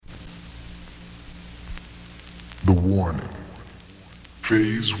The warning.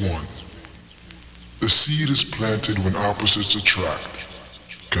 Phase 1. The seed is planted when opposites attract.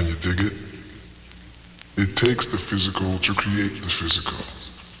 Can you dig it? It takes the physical to create the physical.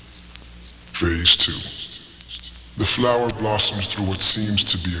 Phase 2. The flower blossoms through what seems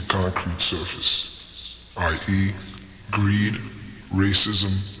to be a concrete surface, i.e., greed,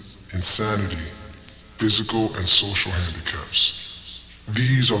 racism, insanity, physical and social handicaps.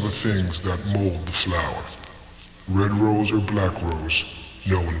 These are the things that mold the flower. Red rose or black rose,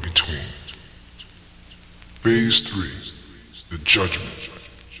 no in between. Phase 3, the judgment.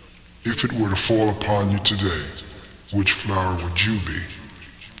 If it were to fall upon you today, which flower would you be,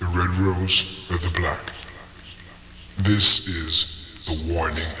 the red rose or the black? This is the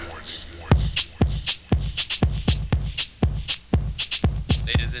warning.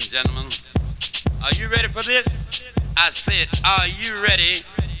 Ladies and gentlemen, are you ready for this? I said, are you ready?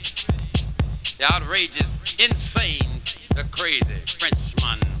 The outrageous, insane, the crazy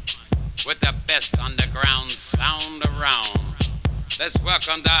Frenchman with the best underground sound around. Let's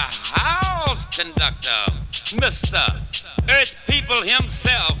welcome the house conductor, Mr. Earth People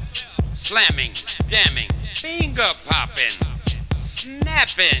himself, slamming, jamming, finger popping,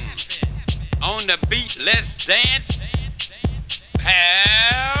 snapping. On the beat, let's dance,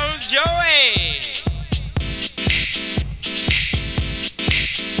 Pal Joey.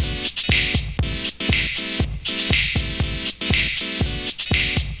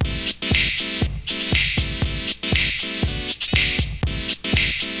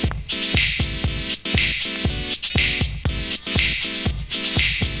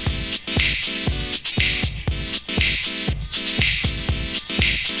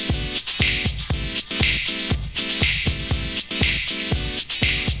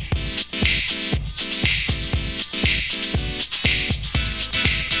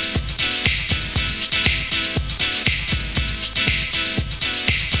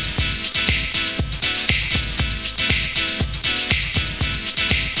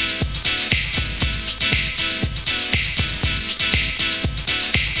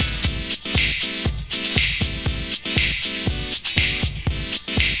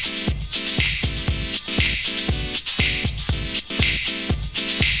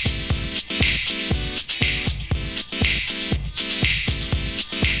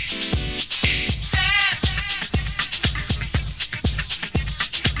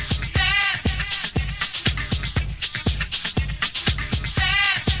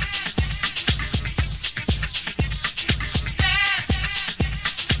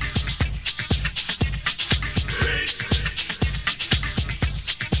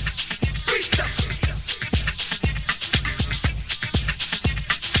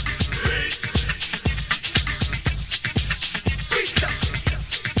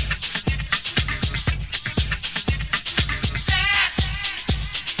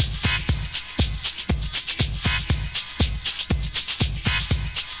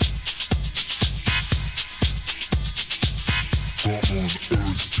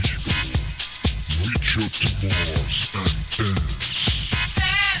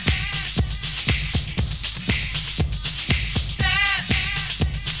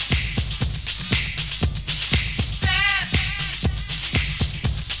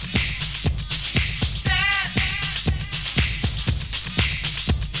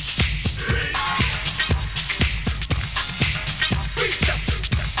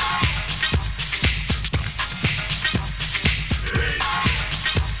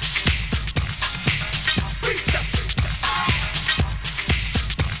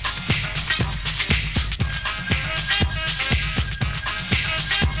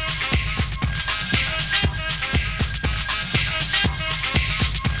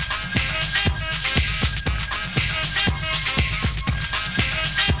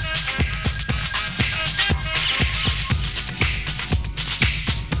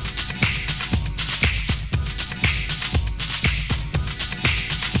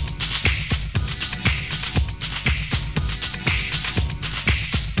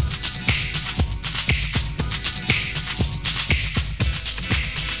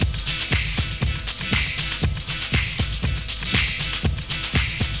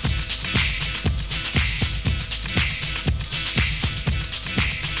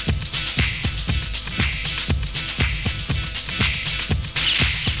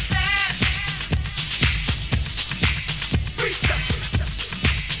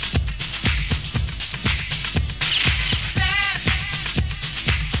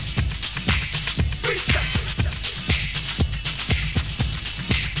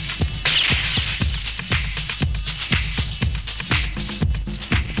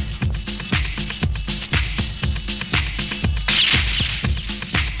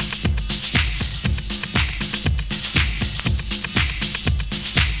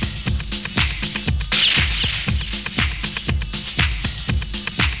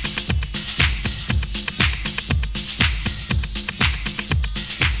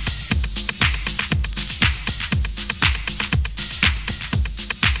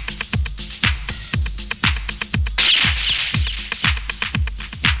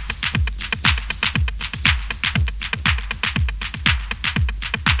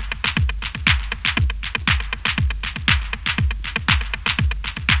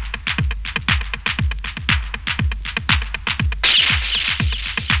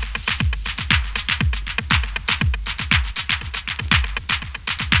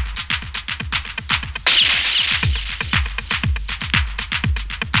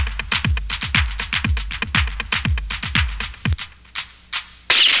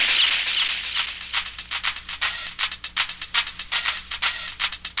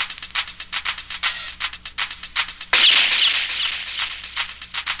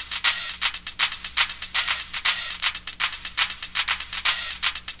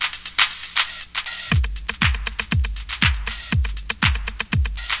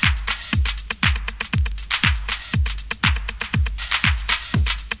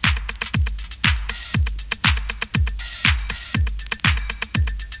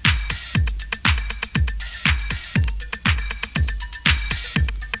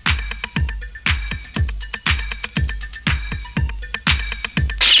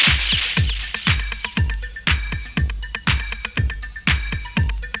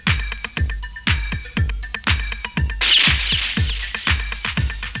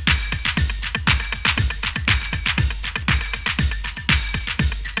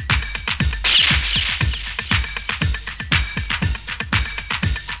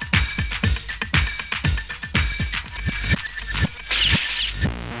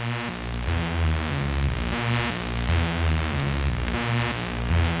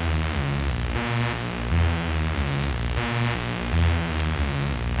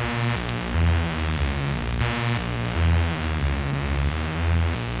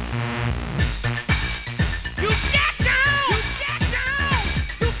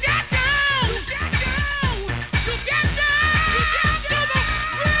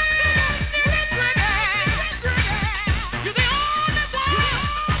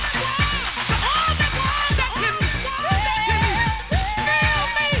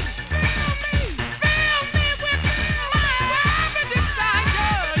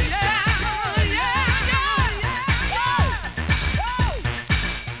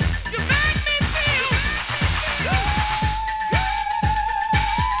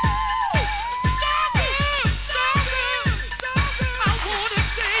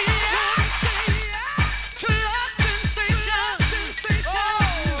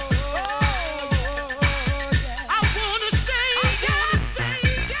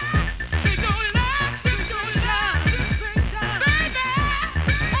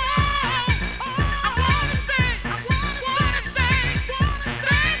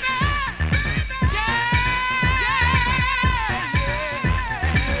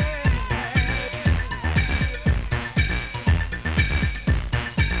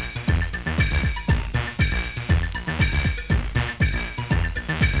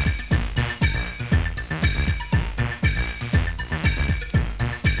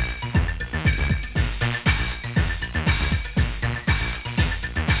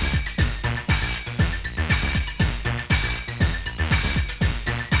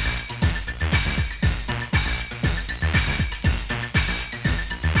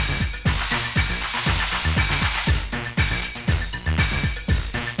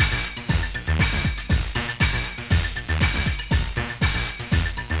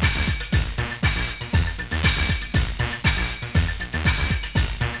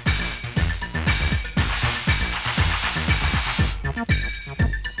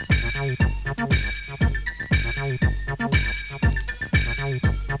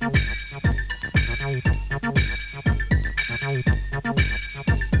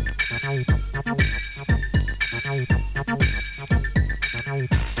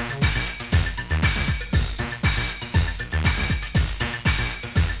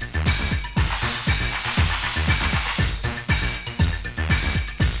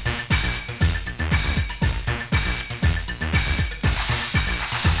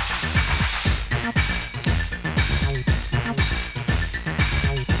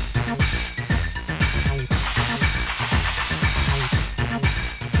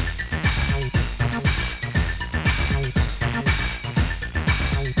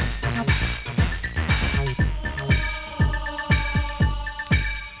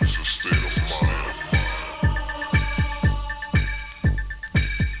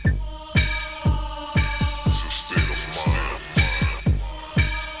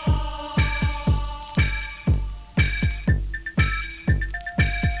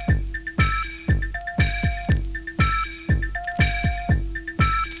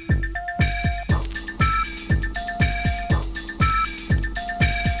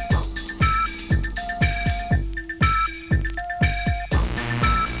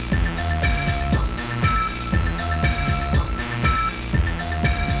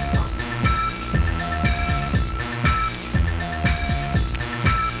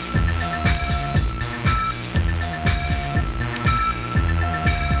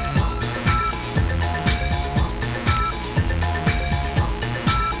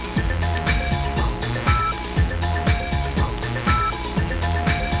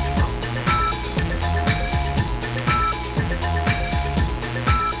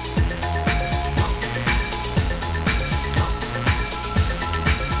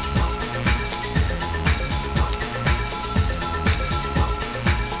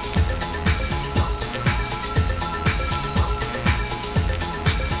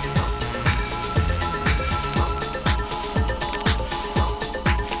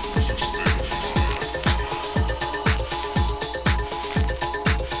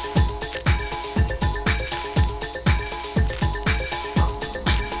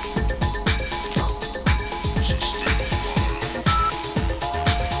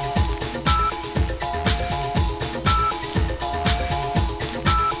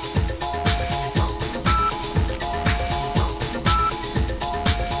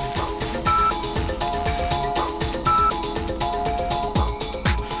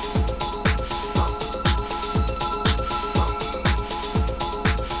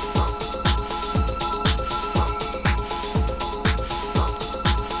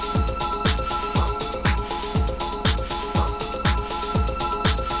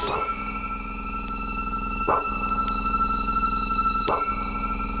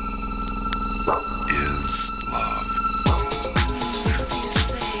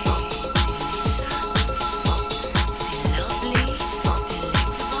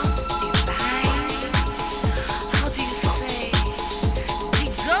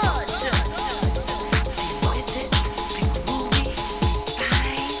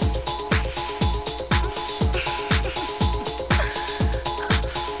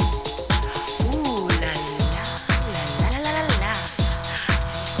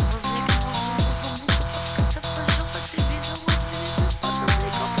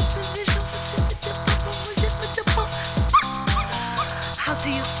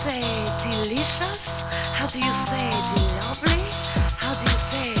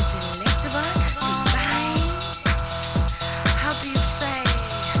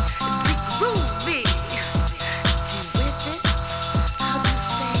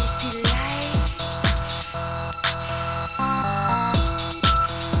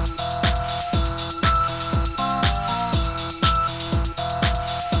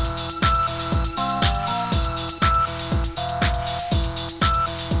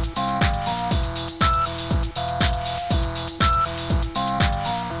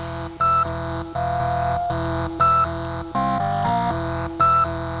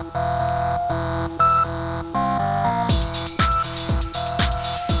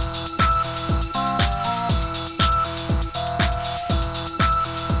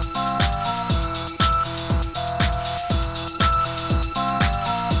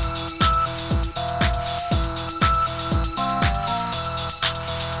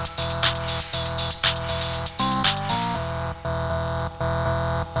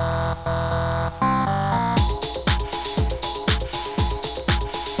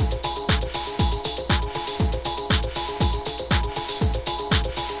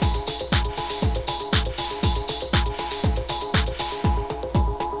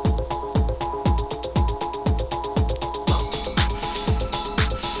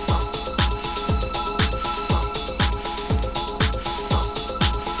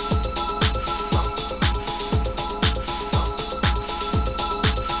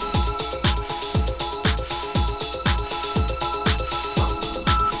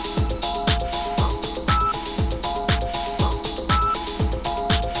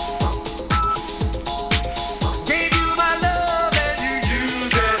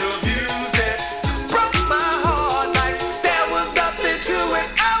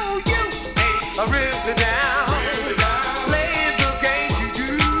 really down. Playing the games you do.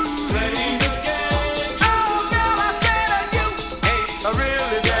 Oh, girl, I said you ain't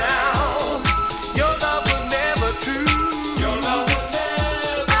really down. Your love was never true. Oh,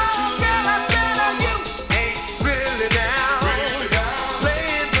 girl, I said you ain't really down.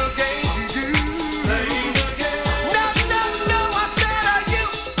 Playing the games you do. No, I said you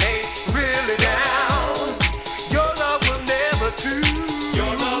ain't really down. Your love was never true.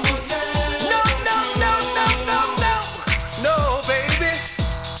 No, baby,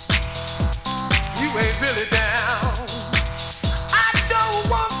 you ain't really down. I don't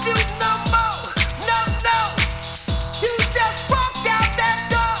want you no more. No, you just walked out that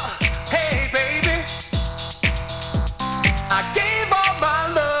door. Hey, baby, I gave all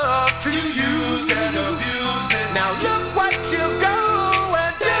my love to you. Used and abused it. Now look what you go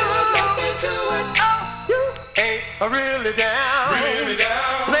and do. Oh, you ain't really down.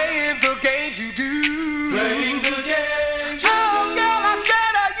 Playing the games you do. Oh, girl, I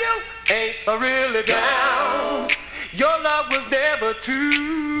said you ain't really down. Your love was never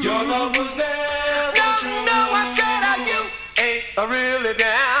true. No, I said you ain't really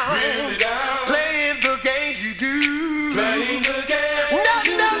down. Playing the games you do. No,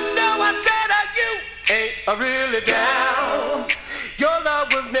 I said you ain't really down. Your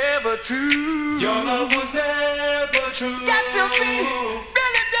love was never true. Got to be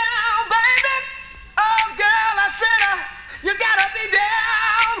really down, baby. Oh, girl, I said you gotta be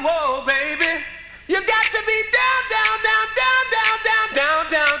down. Whoa, baby, you got to be down, down, down, down, down, down, down,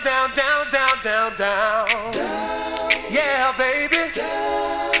 down, down, down, down, down, down. Yeah, baby,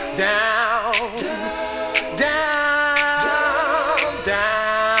 down, down, down.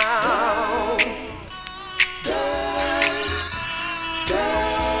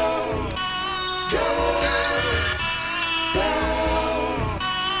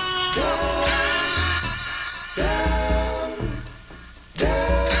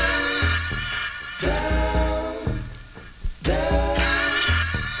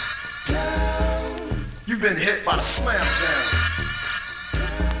 You've been hit by the slam jam.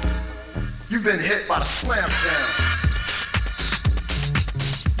 You've been hit by the slam jam.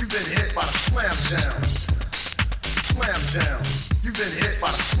 You've been hit by the slam jam. Slam jam. You've been hit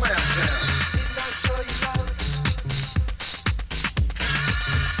by the slam jam.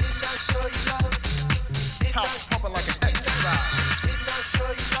 House pumping like an exercise.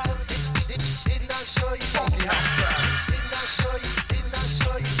 Funky house trap.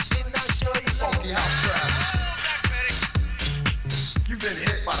 Funky house trap. You've been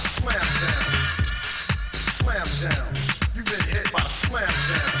hit by the slam jam. Slam jam. You've been hit by the slam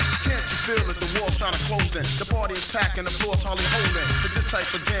jam. Can't you feel it? The wall's trying to close in. The party is packing, the floor's hardly holding. But this type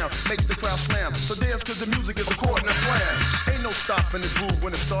of jam makes the crowd slam. So dance cause the music is according to plan. Ain't no stopping the groove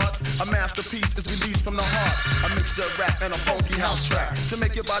when it starts. A masterpiece is released from the heart. A mixture of rap and a funky house track. To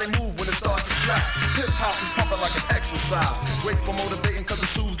make your body move when it starts to slap. Hip hop is pumping like an exercise. Great for motivating cause it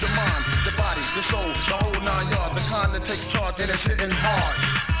soothes the mind, the body, the soul, the whole 9 yards. The kind that takes charge and it's hitting hard.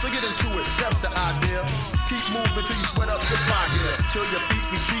 So get into it, that's the idea. Keep moving till you sweat up your fly gear. Till your feet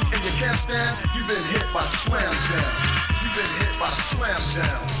retreat and you can't stand. You've been hit by the slam jam. You've been hit by the slam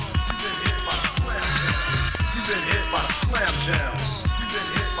jam. You've been hit by the slam jam. You've been hit by the slam jam. You've been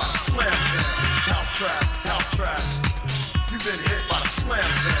hit by the slam jam. House trap, house trap. You've been hit by the slam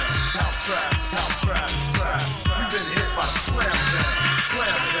jam. House trap, trap. You've been hit by the slam jam.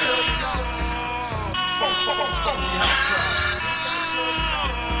 Slam jam. Funky house trap.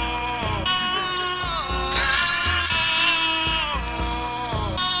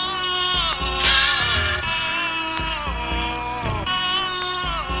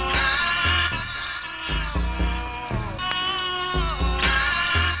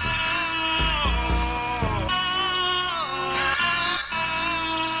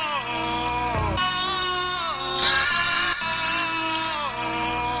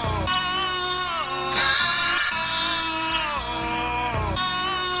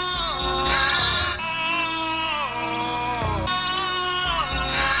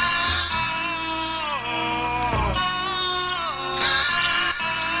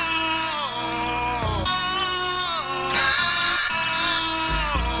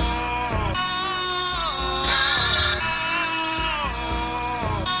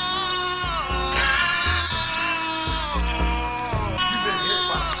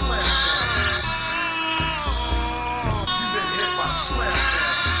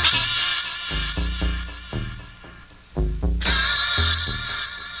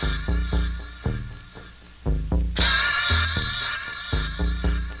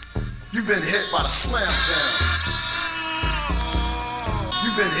 You've been hit by the slam jam.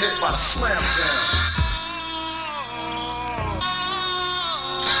 You've been hit by the slam jam.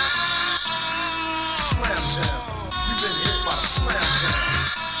 Slam jam. You've been hit by the slam jam.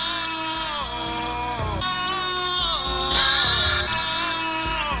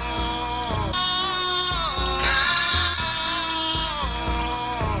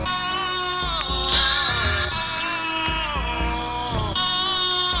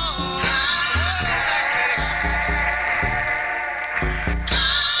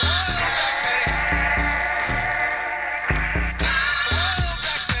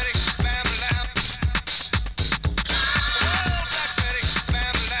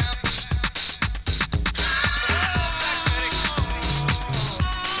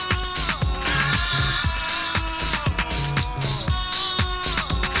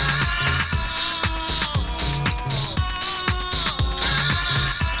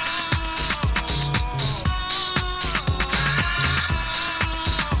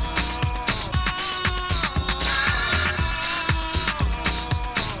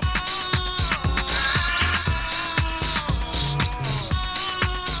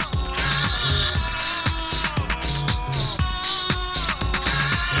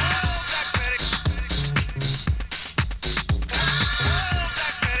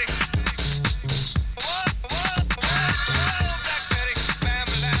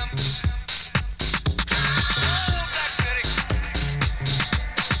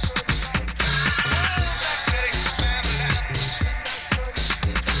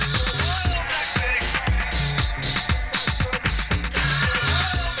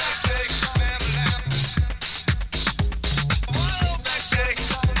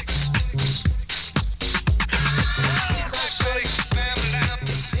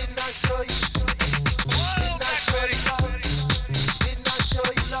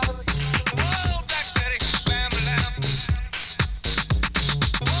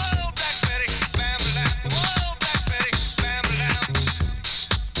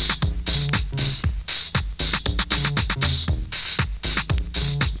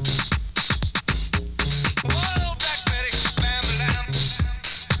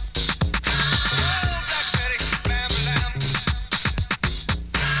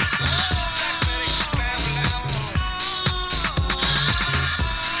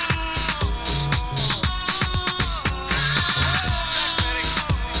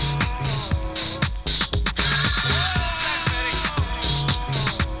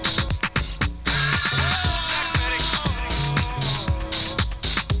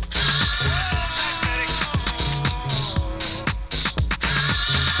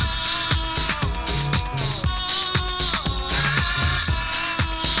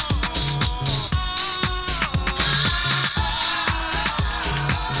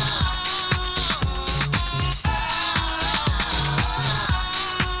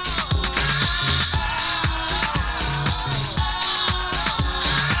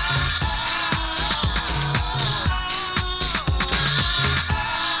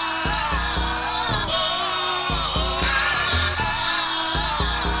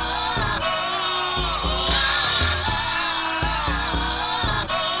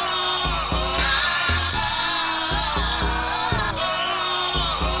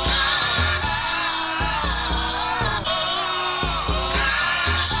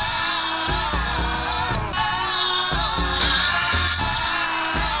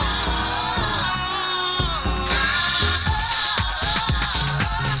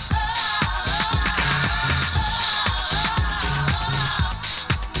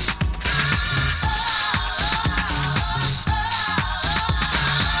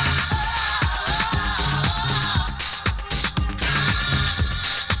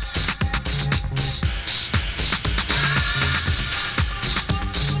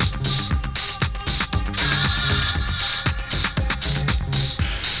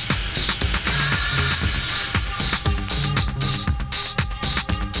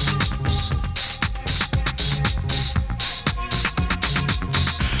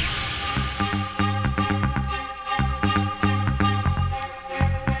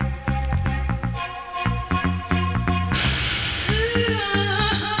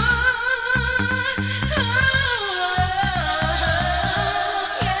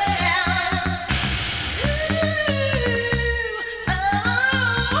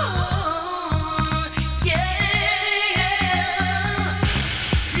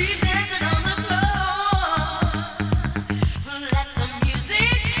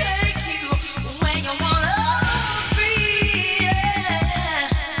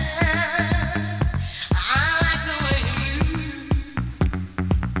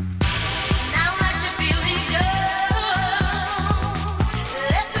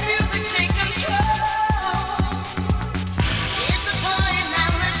 Let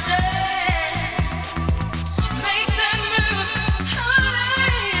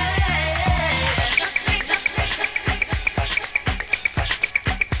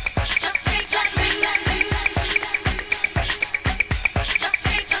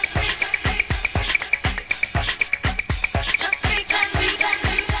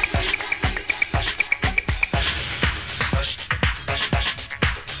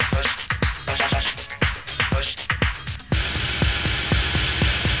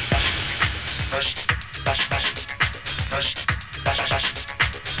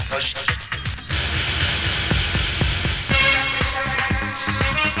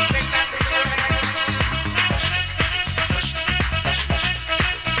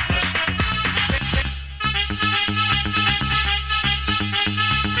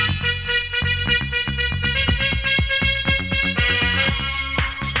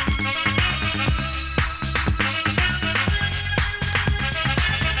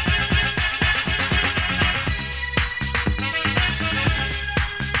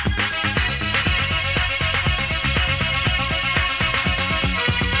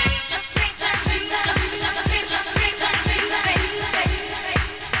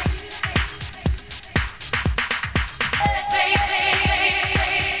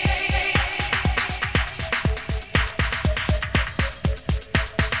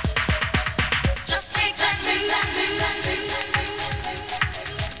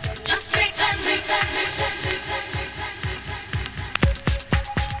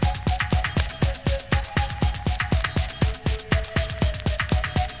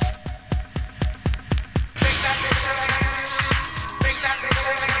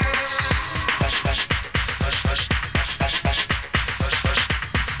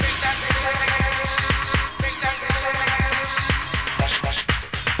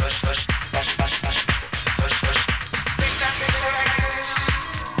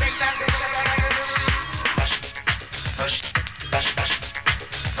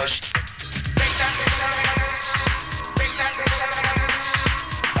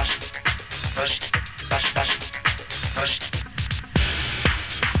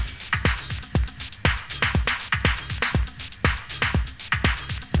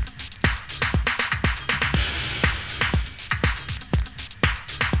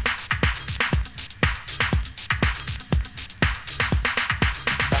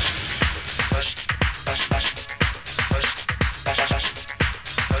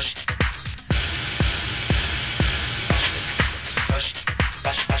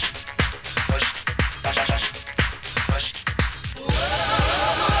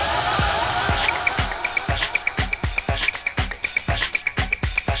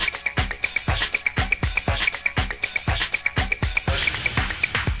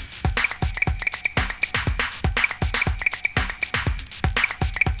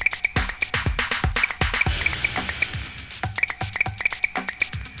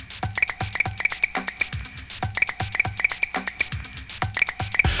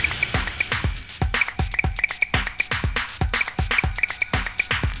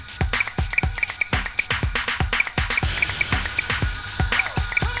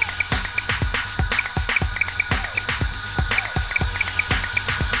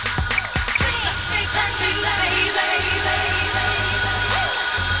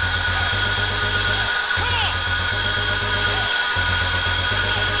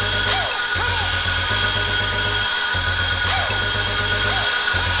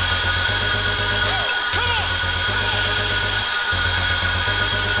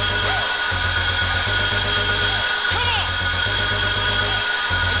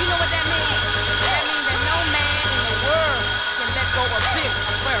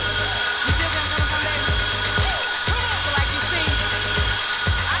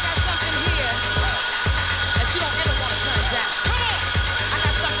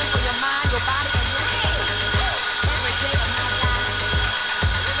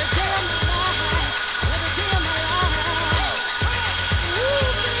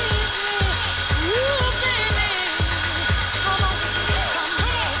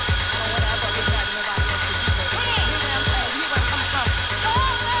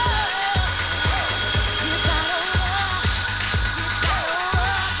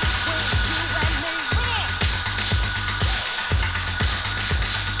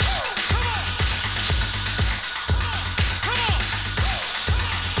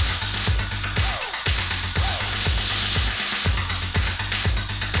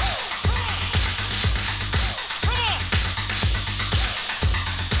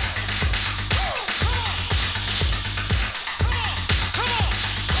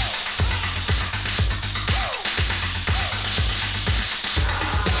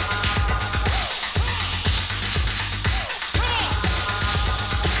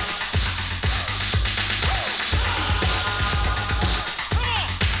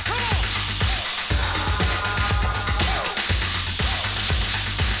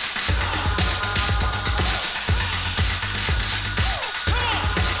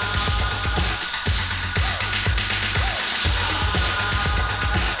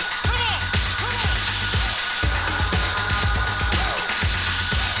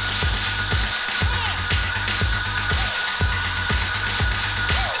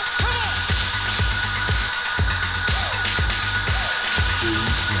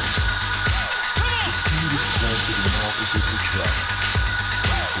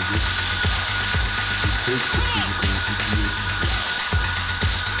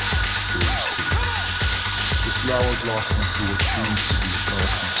blossom into what seems to be a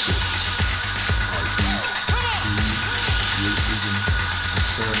concrete surface. ID, greed, racism,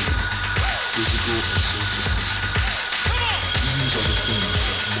 insanity, physical and social harm. These are the things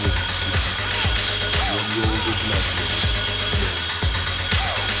that mold the future. One road of life.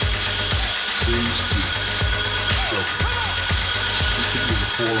 Phase 2. Judgment. This will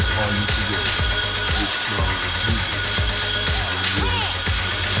fall upon you today. Which now will do this. Your will.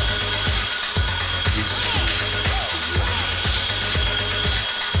 This is the one.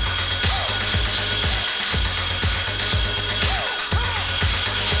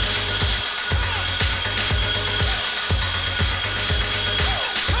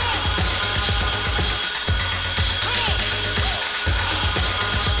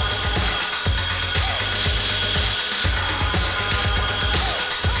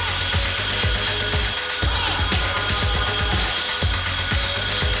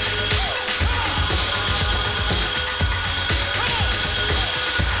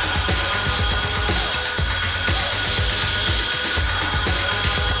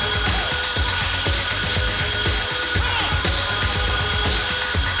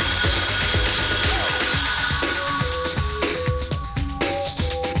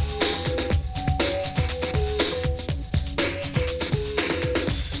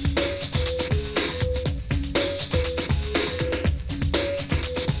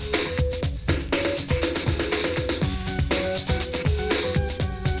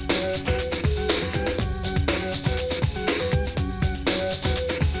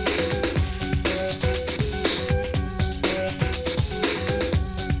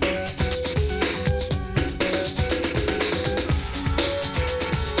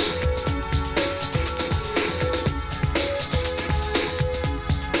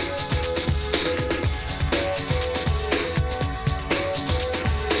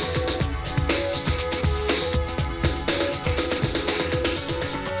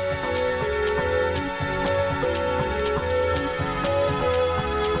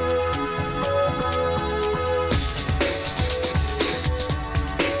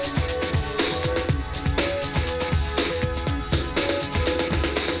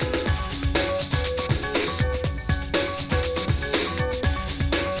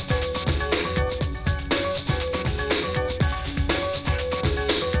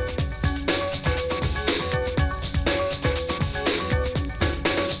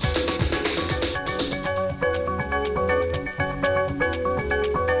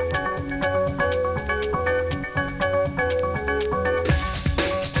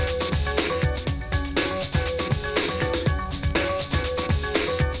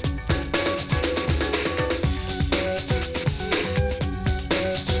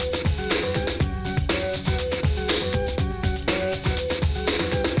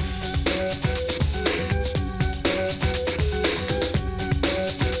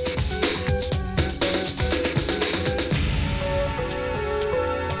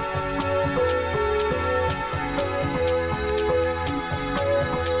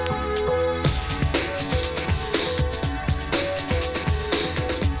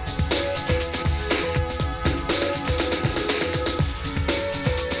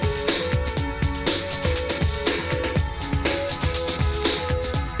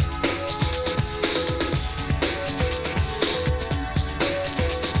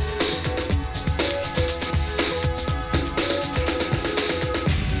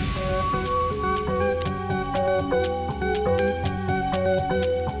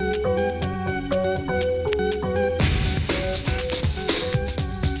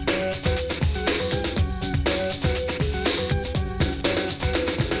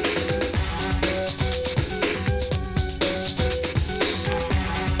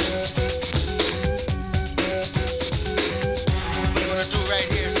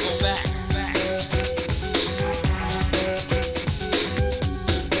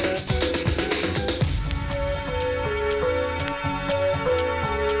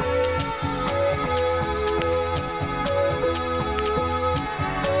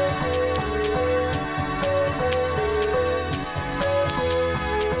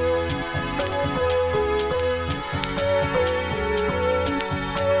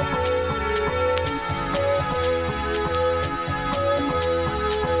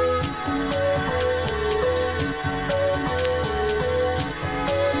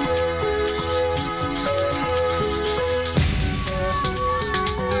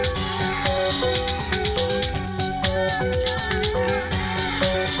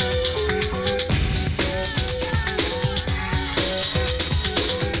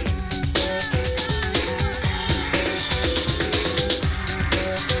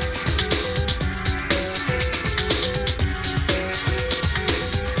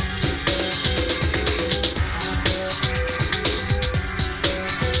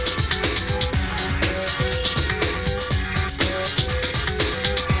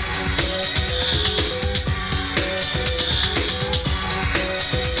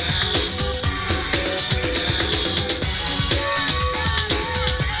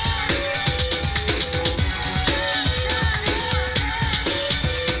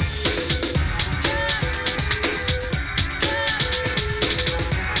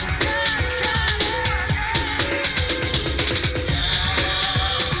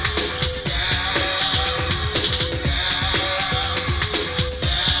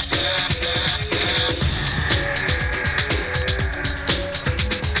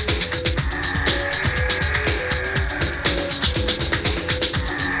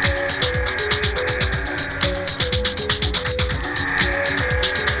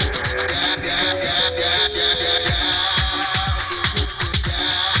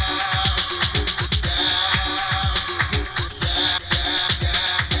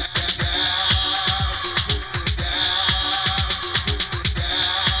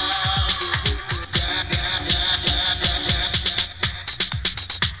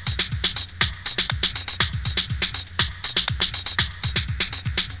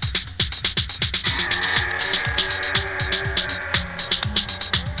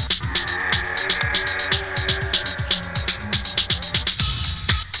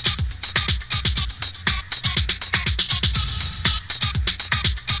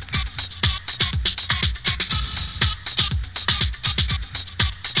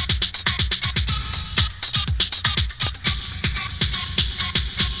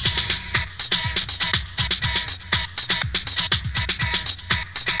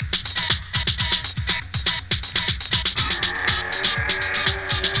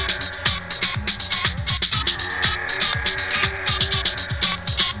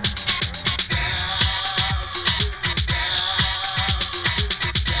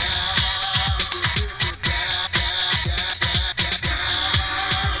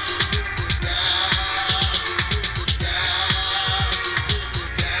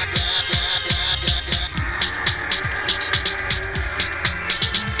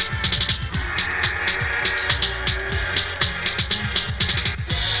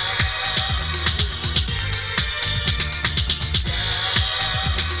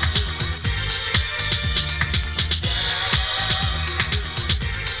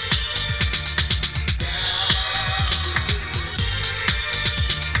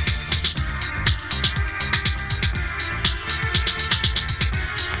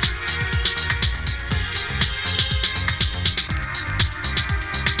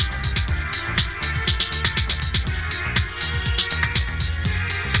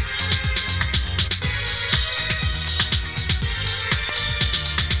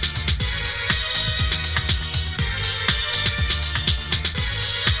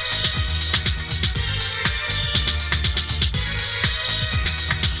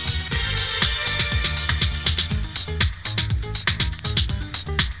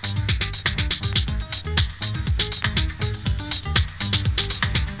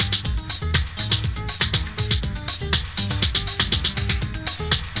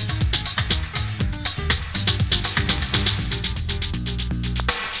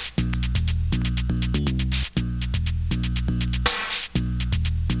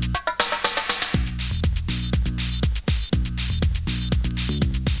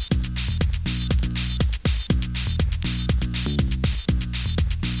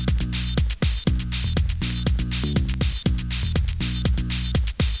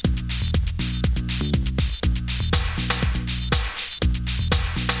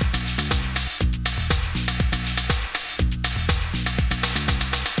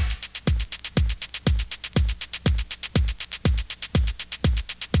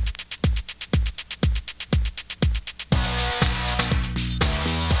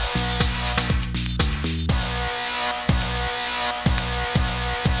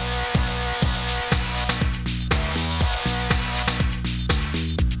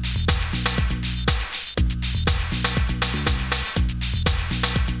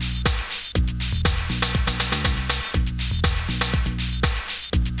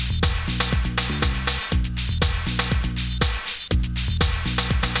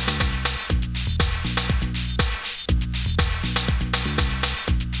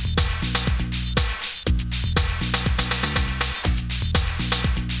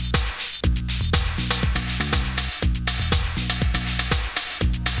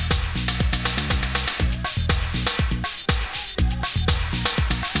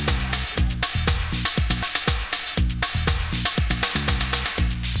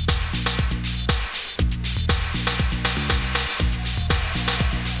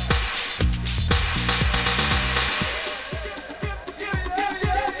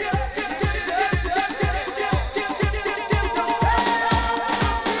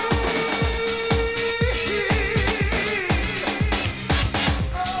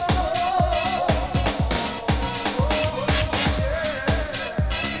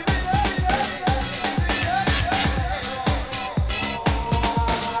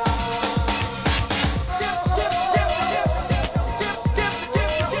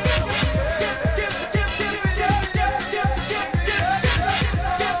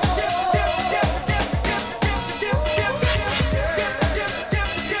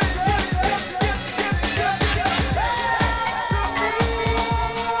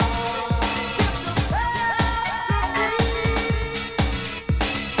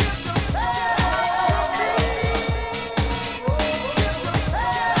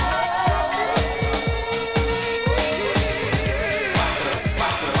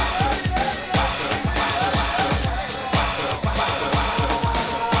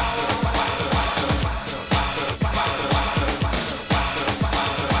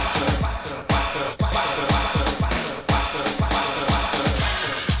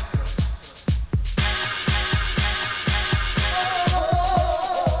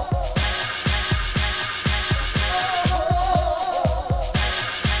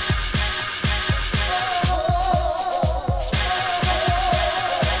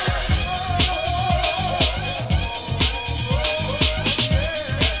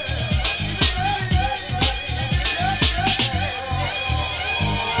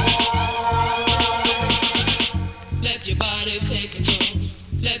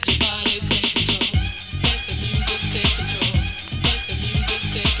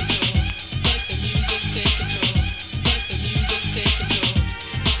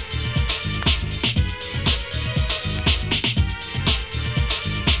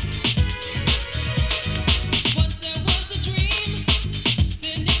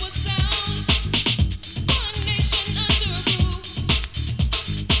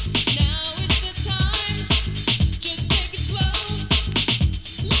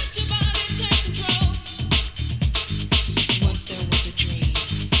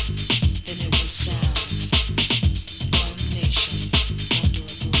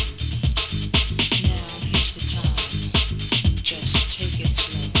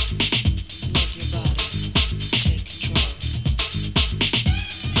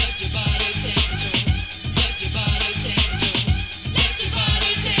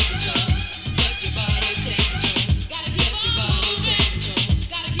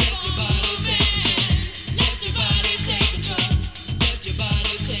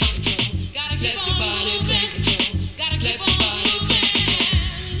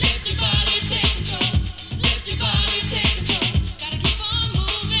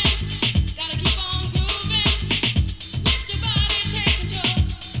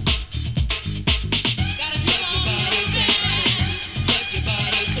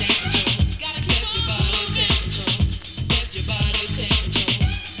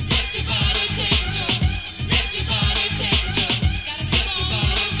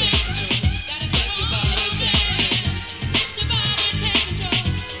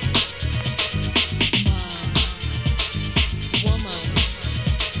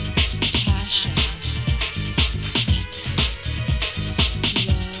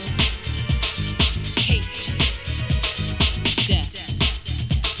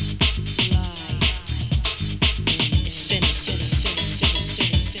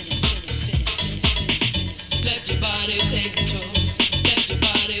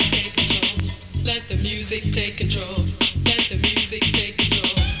 music take control. Let the music take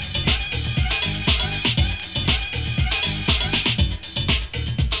control.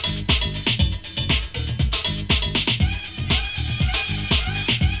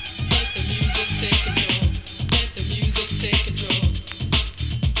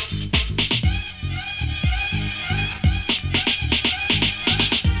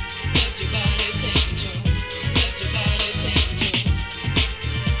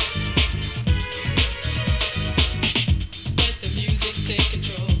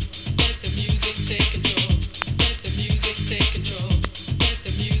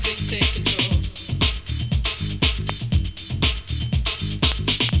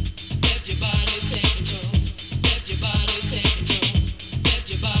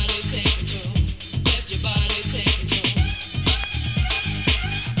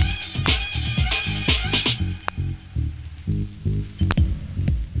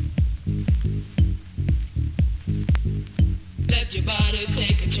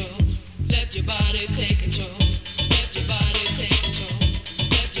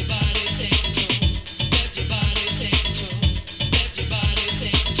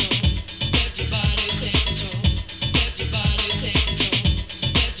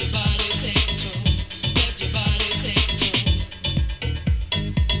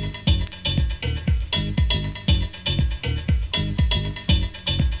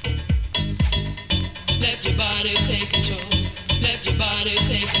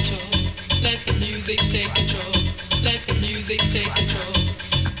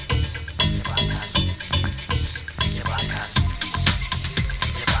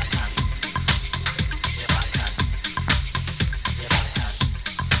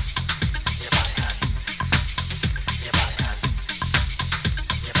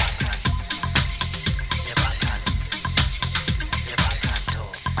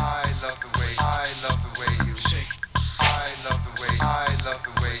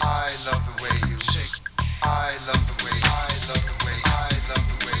 I love the way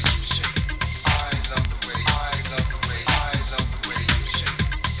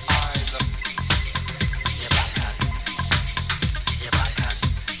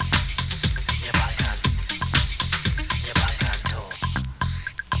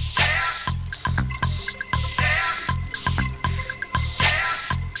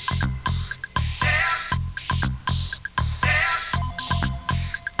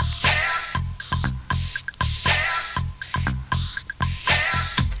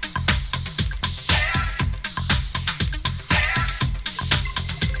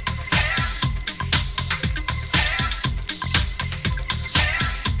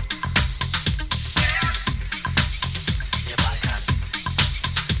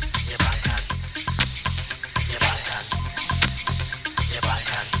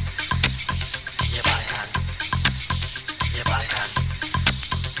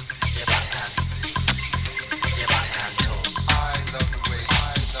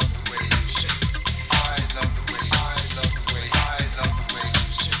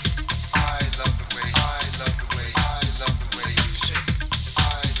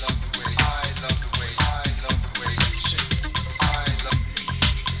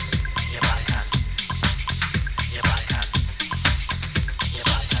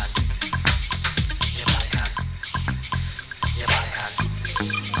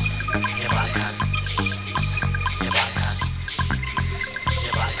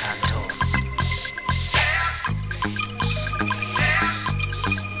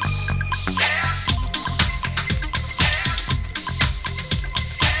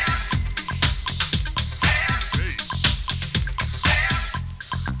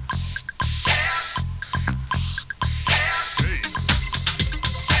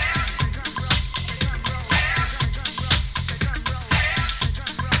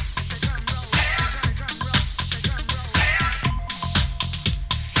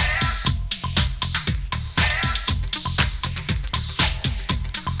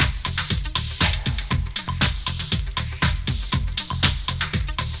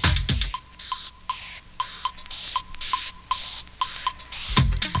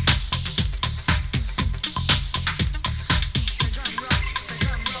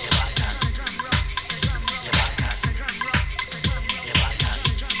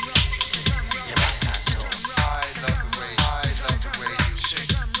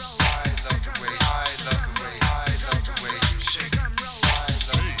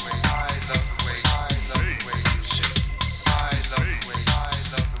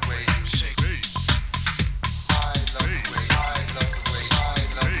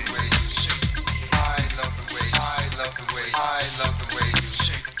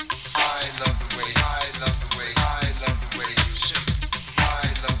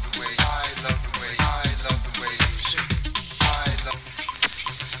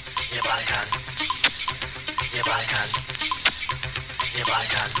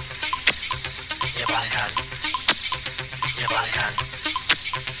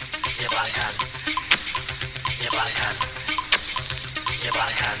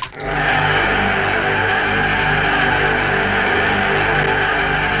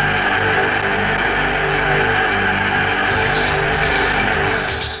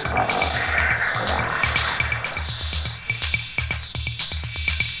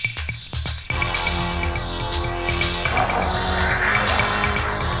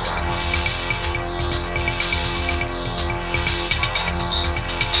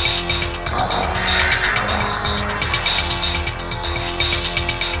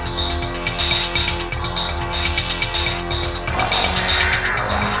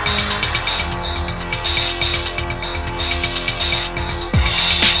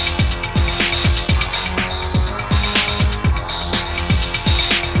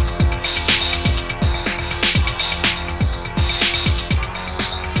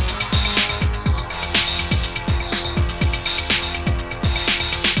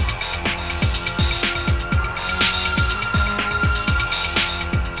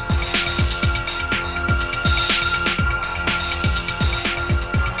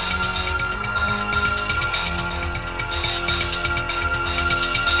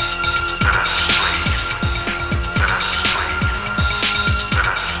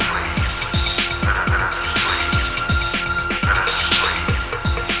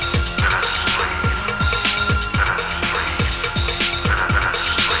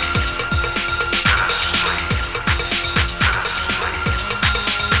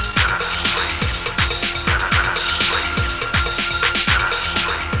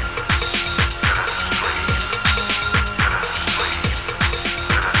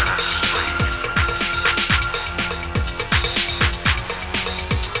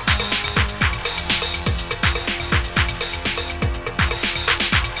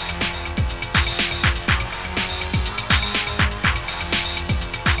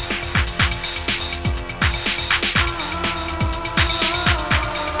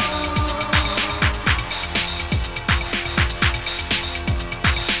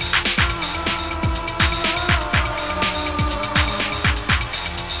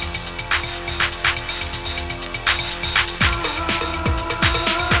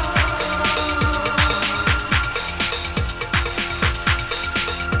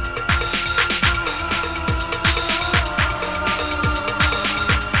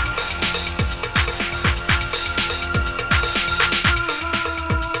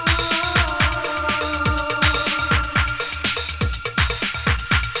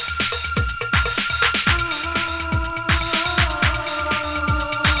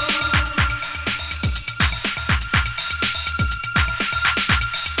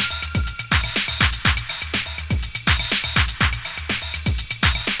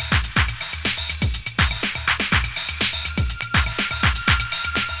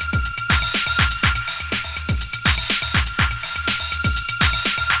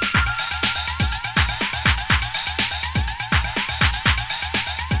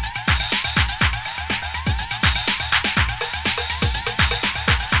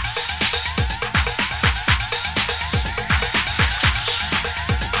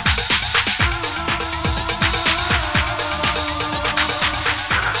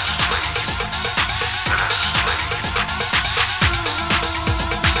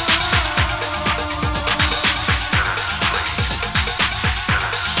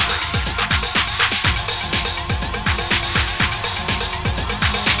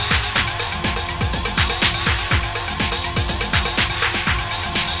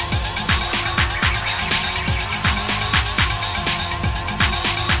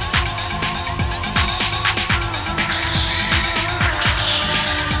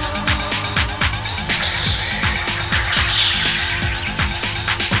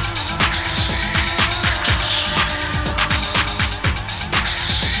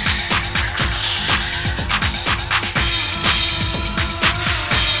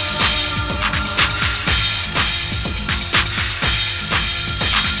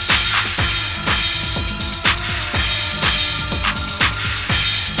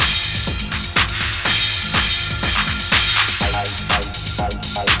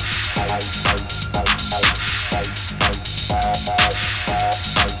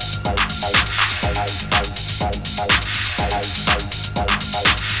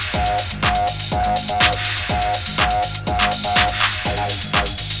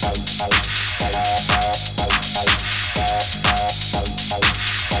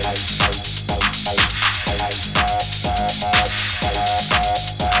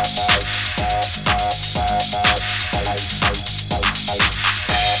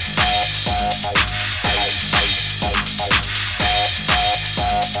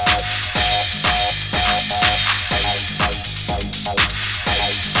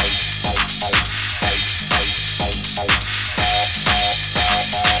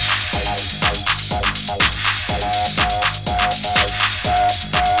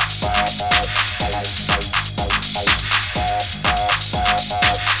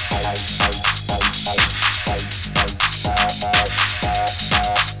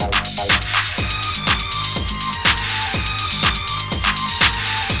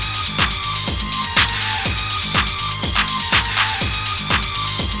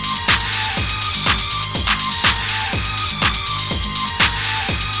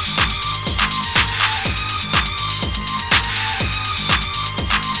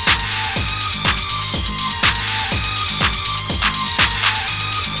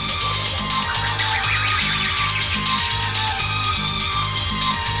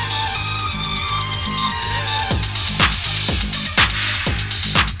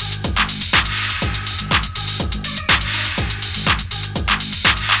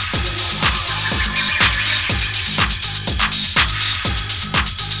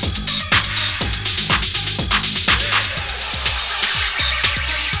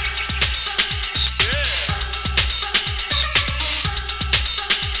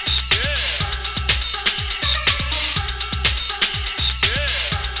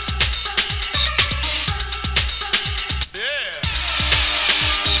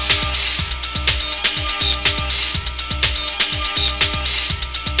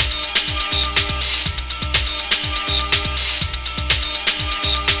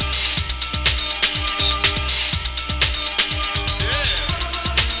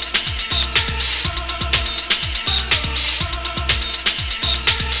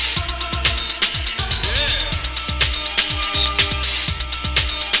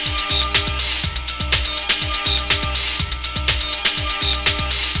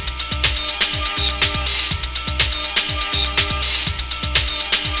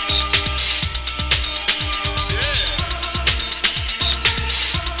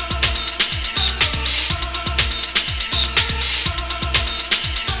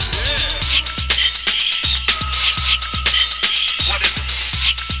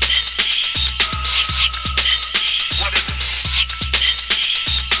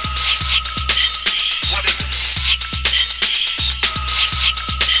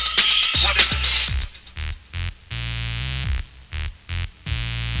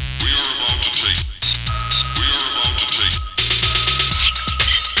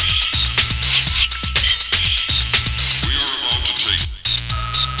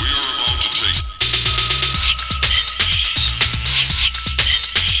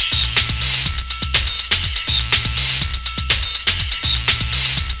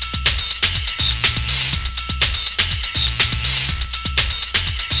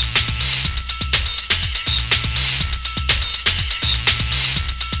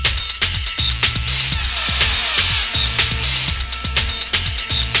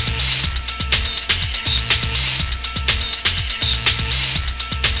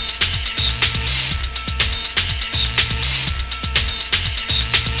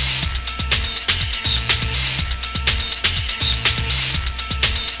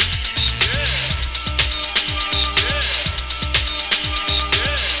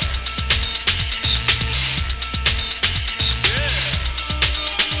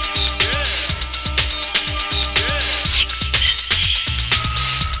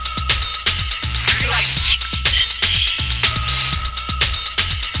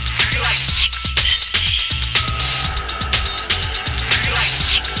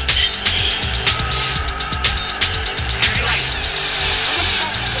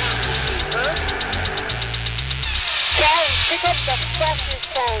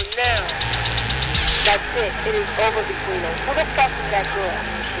That's it. It is over between us. Who the fuck is that girl?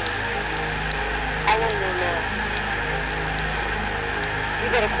 I want to know now.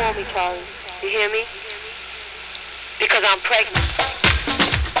 You better call me, Charlie. You hear me? Because I'm pregnant.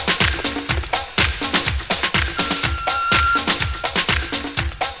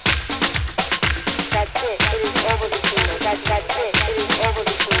 That's it. It is over between us. That's it. It is over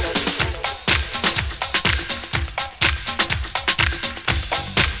between us.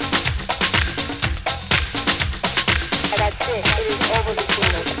 That's it. It is over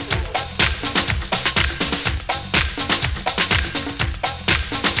between us.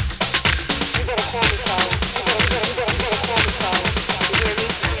 You better call me, Charlie. You better call me, Charlie. You hear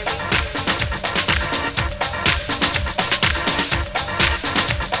me?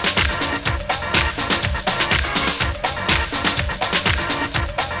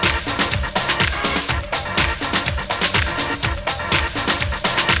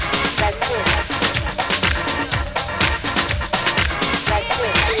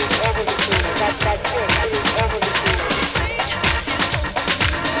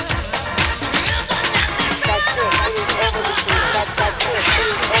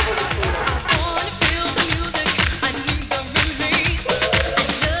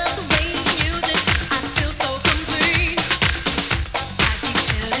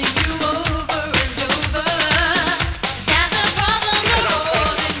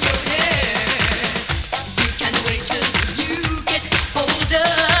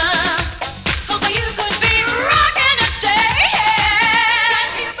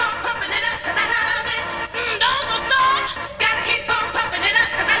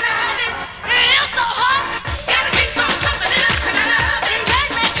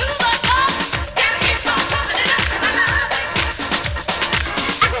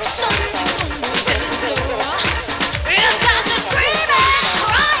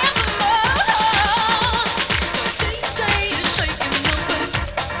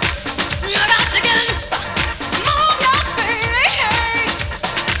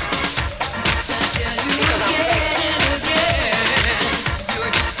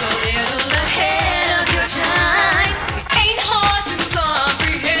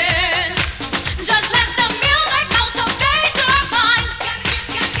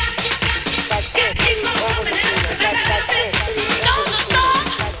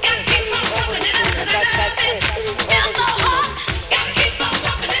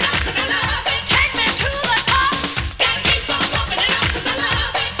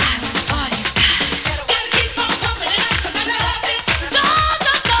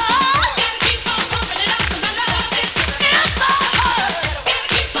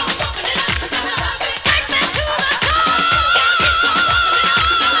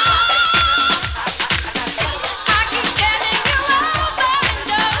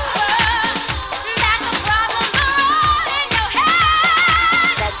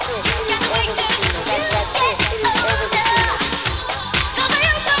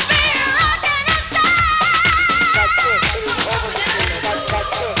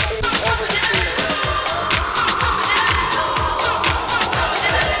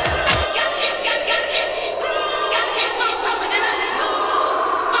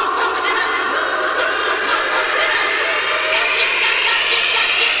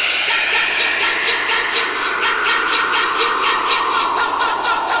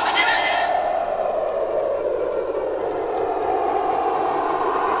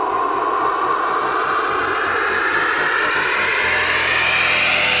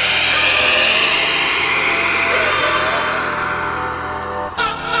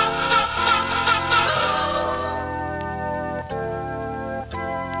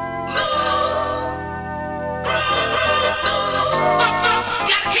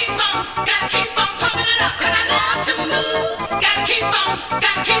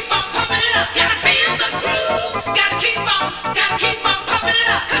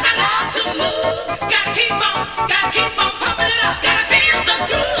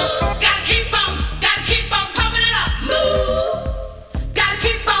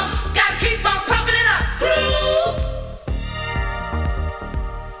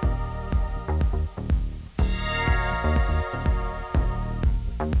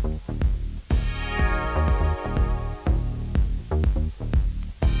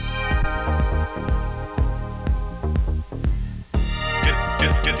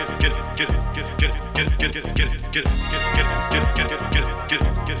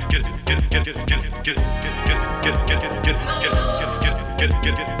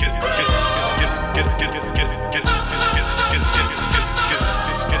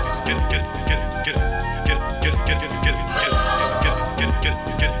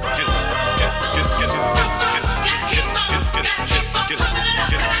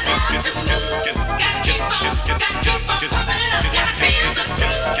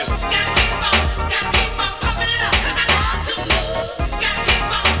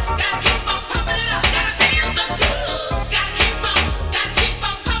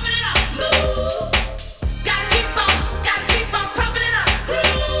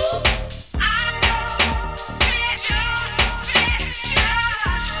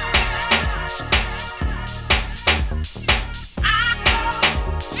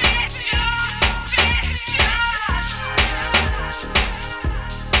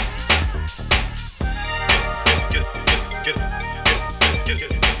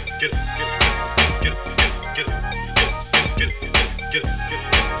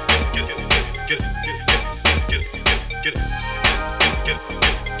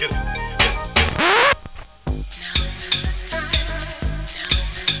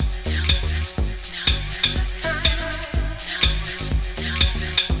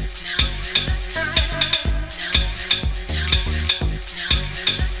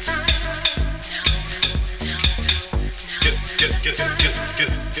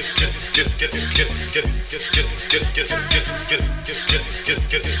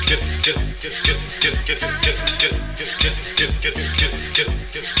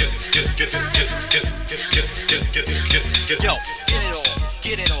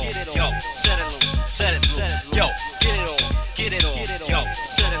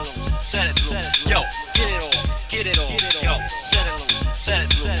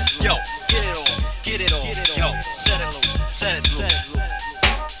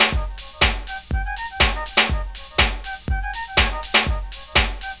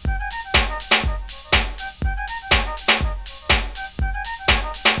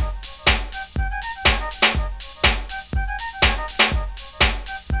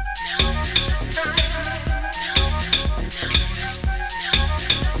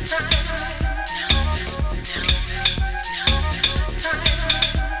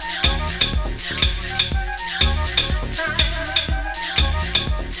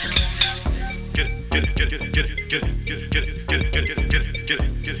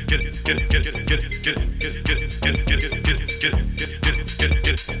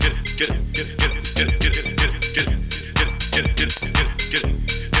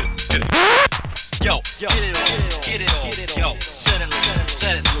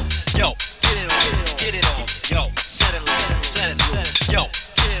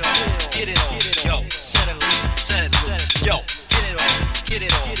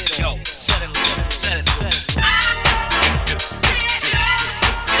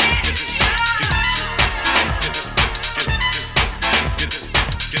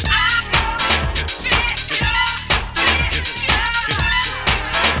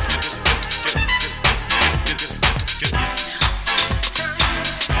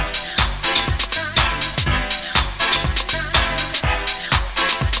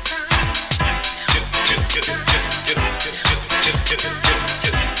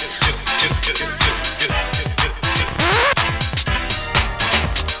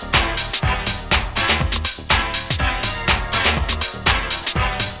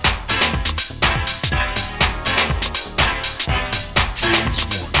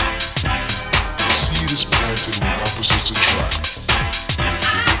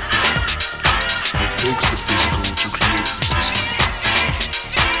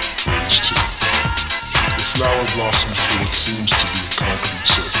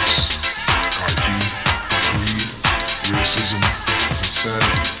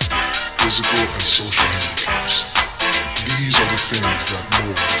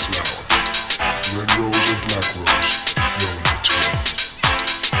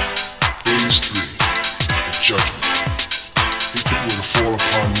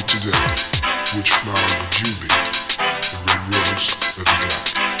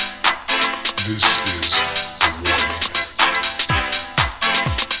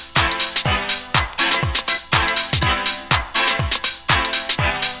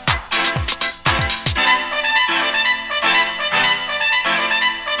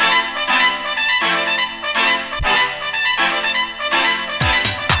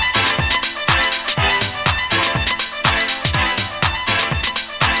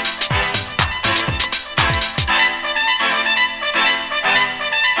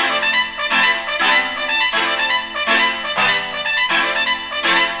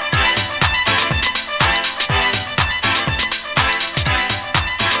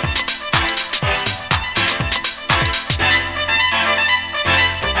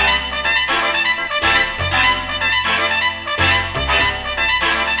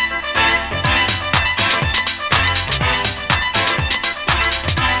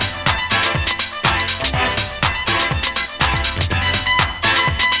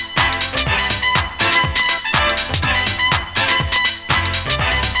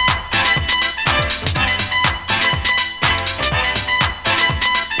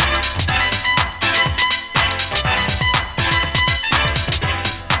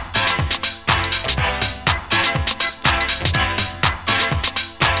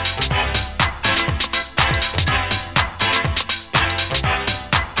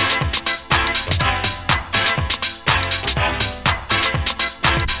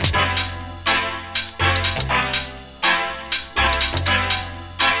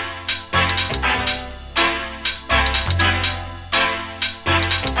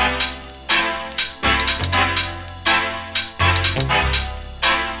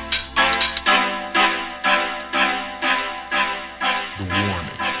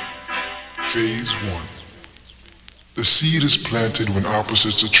 Phase 1. The seed is planted when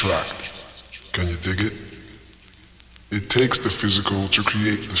opposites attract. Can you dig it? It takes the physical to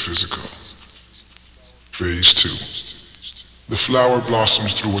create the physical. Phase 2. The flower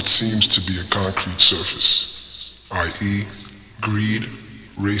blossoms through what seems to be a concrete surface, i.e., greed,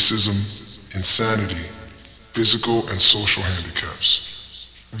 racism, insanity, physical and social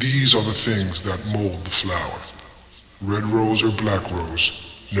handicaps. These are the things that mold the flower. Red rose or black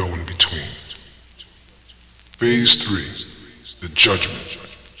rose, no in between. Phase 3, the judgment.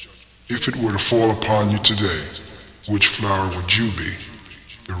 If it were to fall upon you today, which flower would you be,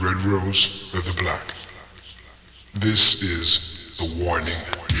 the red rose or the black? This is the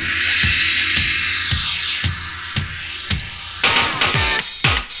warning.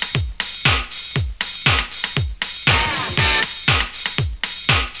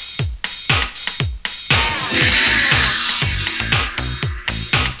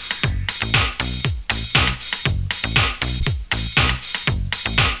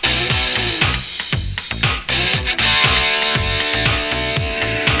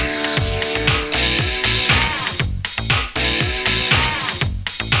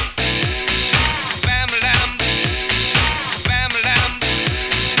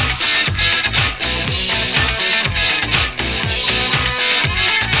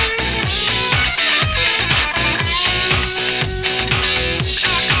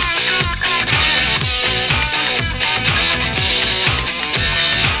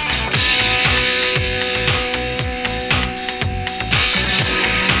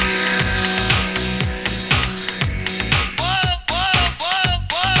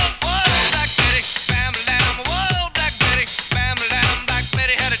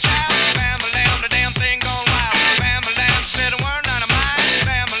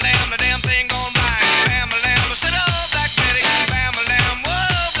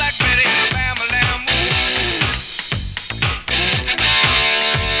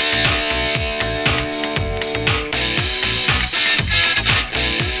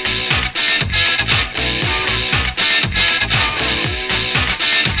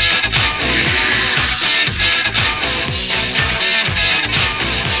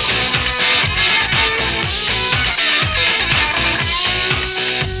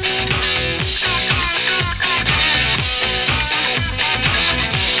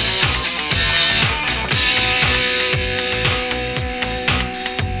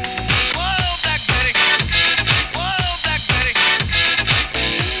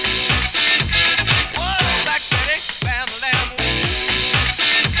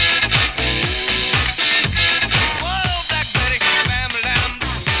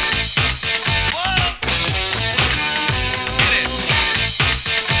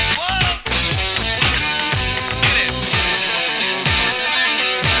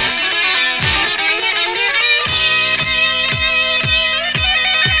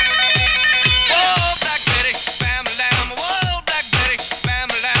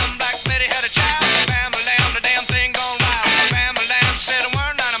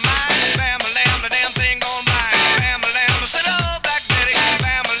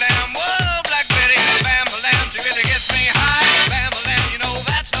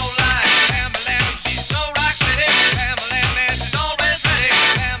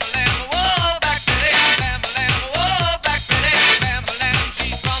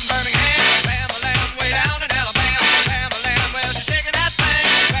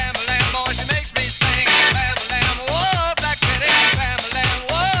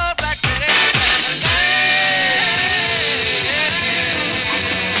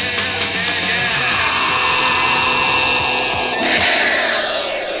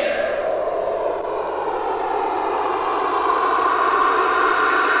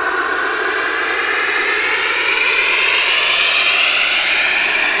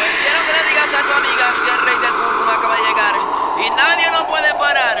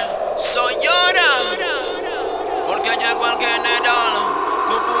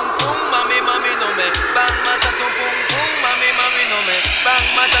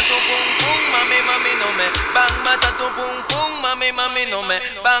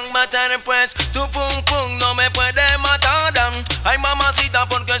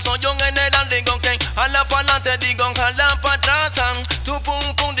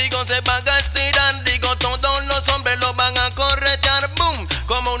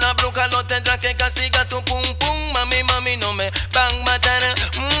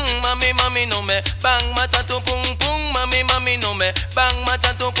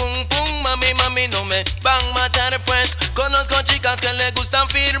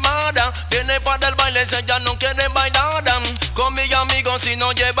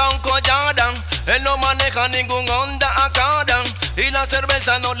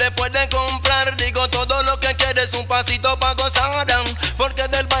 No le puede comprar, digo todo lo que quiere es un pasito pa' gozar, porque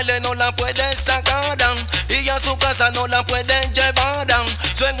del baile no la puede sacar y a su casa no la puede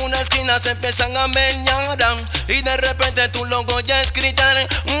esquinas empiezan a meñar y de repente tu logo ya es gritar.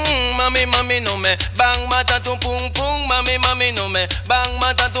 Mami, mami, no me van mata tu pum pum. Mami, mami, no me van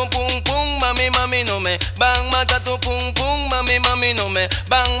mata tu pum pum. Mami, mami, no me van mata tu pum pum. Mami, mami, no me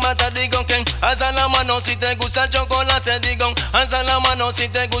van mata. Digo que alza la mano si te gusta el chocolate. Digo, alza la mano si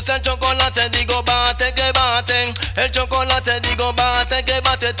te gusta el chocolate. Digo, bate que bate el chocolate. Digo, bate que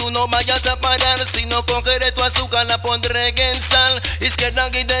bate. Tú no vayas a parar, si no cogeré tu azúcar, la pondré en sal. Izquierda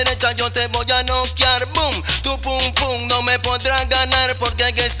y derecha yo te voy a noquear. Boom, tu pum pum no me podrás ganar, porque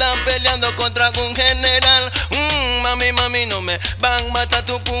aquí están peleando contra un general. Mami, mami, no me van mata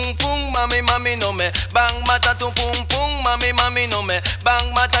tu pum pum. Mami, mami, no me van mata tu pum pum. Mami, mami, no me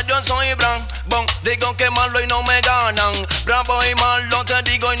van mata. Yo soy Bran, bon, digo que malo y no me ganan. Bravo y malo te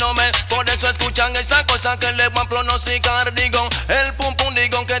digo y no me. Por eso escuchan esa cosa que le van a pronosticar. Digo, el pum pum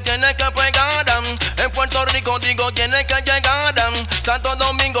digo que tiene que pegar. En Puerto Rico digo tiene que llegar. Santo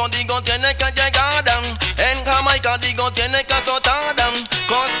Domingo digo tiene que llegar. En Jamaica digo tiene que azotar.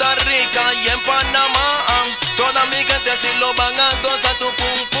 Costa Rica y en Panamá toda mi gente si lo van a gozar. Tu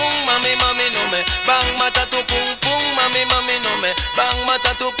pum pum, mami, mami, no me van mata tu pum pum. Mami, mami, no me van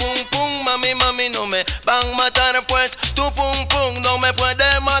mata tu pum pum. Mami, mami, no me van matar, pues tu pum pum no me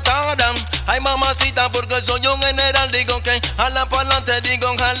puede matar. Ay, mamacita, porque soy un general. Digo que jala para adelante,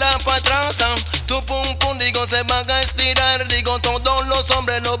 digo jala para atrás. Tu pum pum, digo se van a estirar. Digo todos los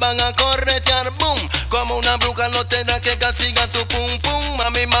hombres lo van a corretear. Boom, como una bruja lo tendrá que castigar. Tu pum pum,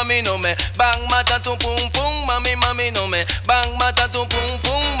 mami, mami, no me van mata tu pum pum. Mami, mami, no me van mata tu pum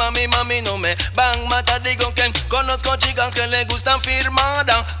pum. Mami, mami, no me van mata. Digo que conozco chicas que le gustan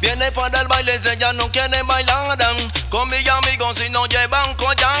firmada. Viene para el baile, ella no quiere bailar. Con mis amigos si no llevan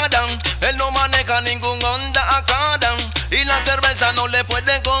collada. Él no maneja ningún Honda acá. Y la cerveza no le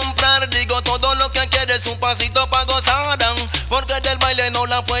puede comprar. Digo todo lo que quiere es un pasito pa' gozar. Porque del baile no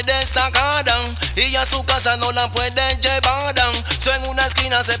la puede sacar. Y a su casa no la puede llevar. So en una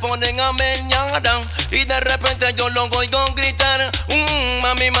esquina se ponen a meñar. Y de repente yo lo oigo gritar.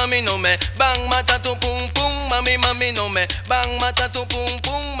 Mami, mami, no me van mata tu pum pum. Mami, mami, no me van mata tu pum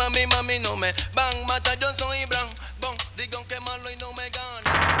pum. Mami, mami, no me van mata. Yo soy Bran, bon, digo que malo y no me gana.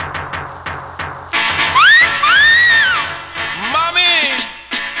 Mami,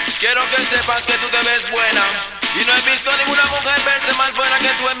 quiero que sepas que tú te ves buena. Y no he visto ninguna mujer verse más buena que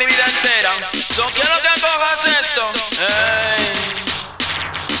tú en mi vida entera. So quiero que cojas esto.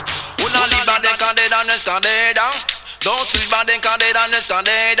 Una libra de cadera no es cadera. 2 libras de cadera no es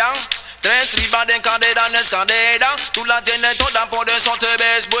cadera. 3 libras de cadera no es cadera. Tú la tienes toda, por eso te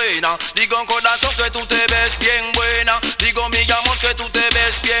ves buena. Digo corazón que tú te ves bien buena. Digo mi amor que tú te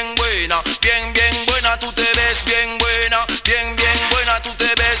ves bien buena. Bien, bien buena, tú te ves bien buena. Bien, bien buena, tú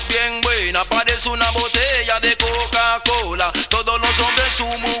te ves bien buena. Parece una botella de Coca-Cola. Todos los hombres su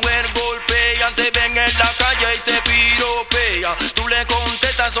mujer golpean. Te ven en la calle y te piropean. Tú le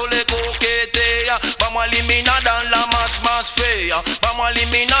contestas o le coqueteas. Vamos a eliminar a la más fea. Vamos a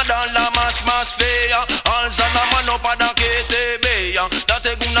eliminar a la más fea. Alza la mano para que te vea.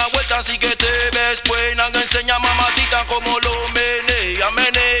 Date una vuelta así que te ves buena. Enseña mamacita como lo menea.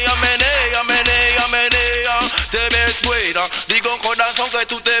 Menea, menea, menea, menea. Te ves buena. Digo corazón que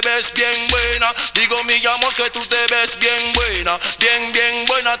tú te ves bien buena. Digo mi amor que tú te ves bien buena. Bien, bien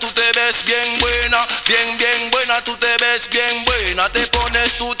buena, tú te ves bien buena. Bien, bien buena, tú te ves bien buena. Te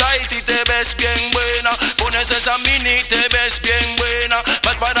pones tu tight y te ves bien buena. Pones esa mini y te ves bien buena.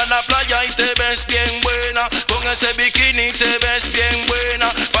 Vas para la playa y te ves bien buena. Con ese bikini te ves bien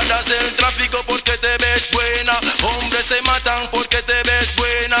buena. Paras el tráfico porque te ves buena. Hombres se matan porque te ves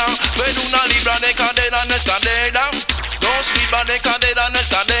buena. Pero una libra de cadera no es cadera. 2 libras de cadera no es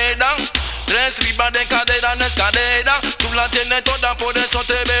cadera. 3 libras de cadera no es cadera. Tú la tienes toda, por eso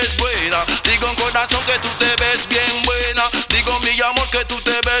te ves buena. Digo en corazón que tú te ves bien buena. Digo mi amor que tú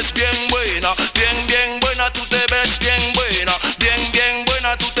te ves bien buena. Bien, bien buena, tú te ves bien buena. Bien, bien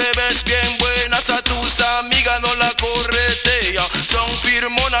buena, tú te ves bien buena. A tus amigas no la corretea. Son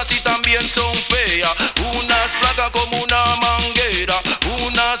firmonas y también son feas. Unas flacas como una manguera.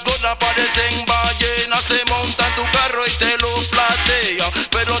 Unas gordas parecen ballenas. Se montan tu carro y te lo flatea.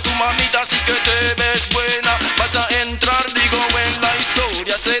 Pero tu mamita sí que te ves buena. Vas a entrar, digo, en la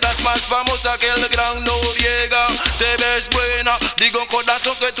historia. Serás más famosa que el gran Noriega. Te ves buena. Digo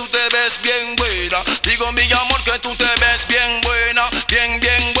corazón que tú te ves bien buena. Digo mi amor que tú te ves bien buena. Bien,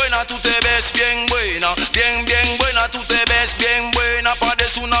 bien buena, tú te ves bien buena. Bien, bien buena, tú te ves bien buena.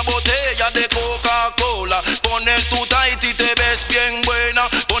 Parece una botella de Coca-Cola. Pones tu tight y te ves bien buena.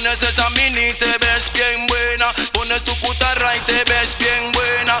 Pones esa mini y te ves bien buena. Pones tu cutarra y te ves bien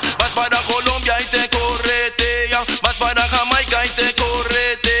buena. Vas para Colombia y te corretean. Vas para Jamaica y te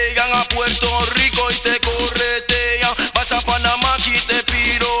corretean.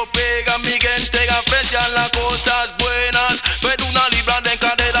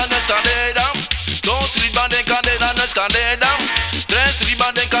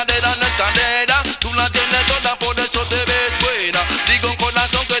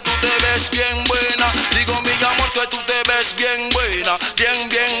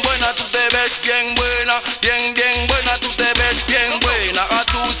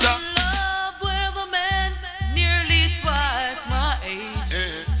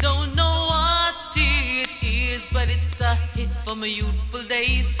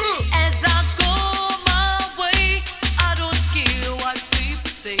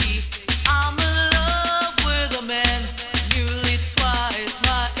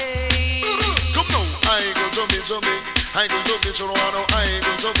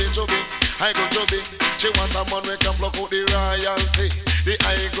 I go chubby. She want a man we can block out the royalty. The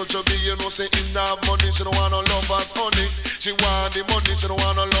I go chubby, you know say in that money. She don't want no lovers honey. She want the money, she don't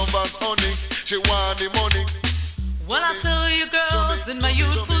want no lovers honey. She want the money. Well, I tell you girls, in my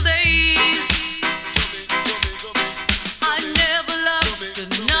youthful days, I never loved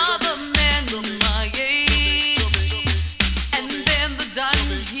another man my age. And then the Don,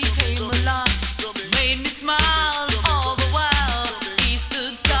 he came along, made me smile all the while. He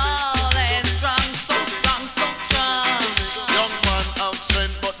stood tall and strong, so strong, so strong. Young man have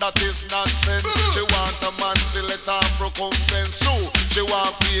strength, but that is nonsense. She want a man to let her recompense too. She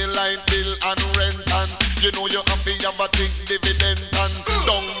want pay line bill and rent, and you know you have to have a big dividend, and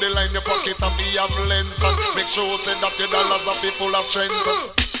down the line your pocket have to have length, and make sure say that your dollars are full of strength.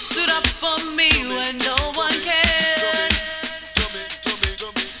 Stood up for me when no one cared.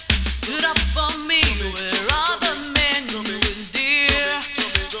 Stood up for me where other men were dear.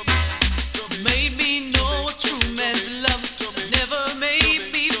 Made me know a true man's love. Never made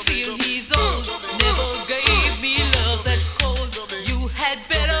me feel he's old. Never gave me love that's cold. You had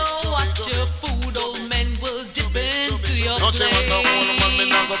better watch your food. Old men will dip into your Don't say what a plate. old man, me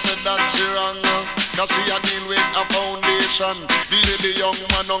not go say that she wrong. Cause she a deal with a foundation. The young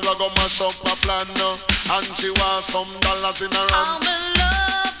man don't go mash up a plan. And she wants some dollars in her hand. I'm in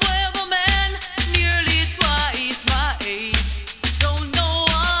love with a man nearly twice my age. Don't know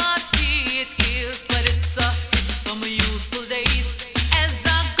what it is, but it's from my youthful days. As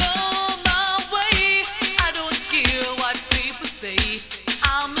I go my way, I don't care what people say.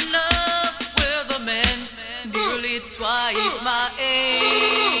 I'm in love with a man nearly twice my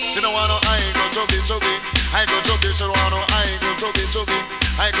age. She don't want no I go chubby. I go chubby, she don't want no I go chubby.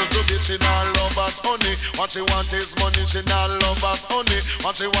 I go chubby, she not love us honey. What she want is money, she not love us honey.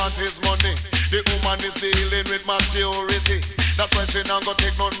 What she want is money. The woman is dealing with maturity. That's why she not go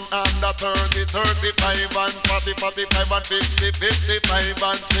take nothing under 30, 35 and 40, 45 and 50, 55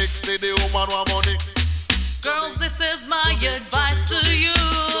 and 60. The woman want money. Girls, this is my advice to you.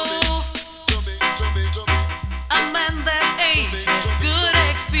 A man that ain't good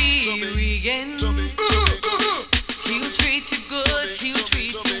experience. He'll treat you good, he'll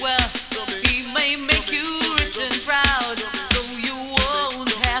treat you well. He may make you rich and proud, so you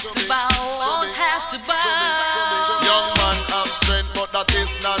won't have to bow, won't have to bow. Young man have strength, but that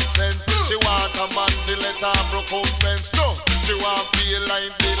is nonsense. She want a man to let her recompense. No, she want pay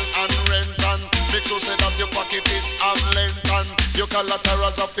line bill and rent, and make sure say that your pocket is have length, and your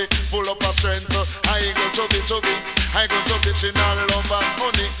collaterals are full up of strength. I go chubby, I go chubby, she not love us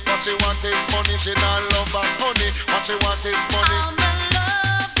honey. What she want is money, she not love us honey. What she want is money. I'm in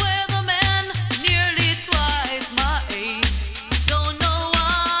love with a man nearly twice my age. Don't know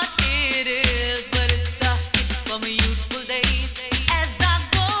what it is, but it's from my youthful days. As I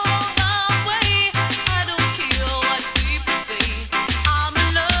go my way, I don't care what people say. I'm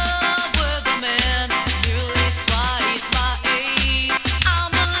in love with a man nearly twice my age.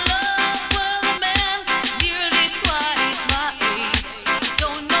 I'm in love with a man nearly twice my age.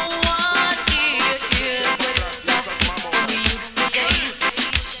 Don't know what it is, but it's from my youthful days.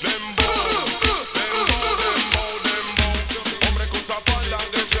 Hombre con zapala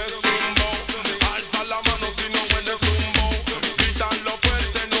que se zumbo. Alza la mano si no huele zumbo. Gritanlo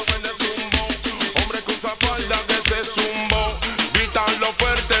fuerte, no huele zumbo. Hombre con zapala que se zumbo. Gritanlo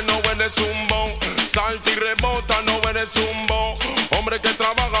fuerte, no huele zumbo. Salta y rebota, no huele zumbo. Hombre que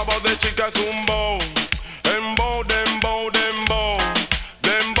trabaja voz de chica es zumbo. Dembow, dembow, dembow.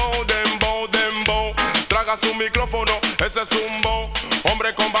 Dembow, dembow, dembow. Traga su micrófono, ese es zumbo.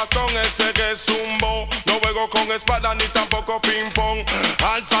 Hombre con bastón, ese que es zumbo. No juego con espada ni tampoco ping pong.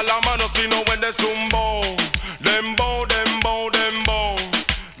 Alza la mano si no vende zumbo. Dembow, dembow, dembow.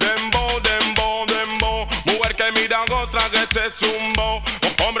 Dembow, dembow, dembow. Mujer que miran otra que ese es zumbo.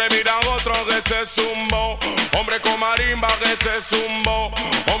 Hombre miran otro que ese es zumbo. Hombre con marimba que ese es zumbo.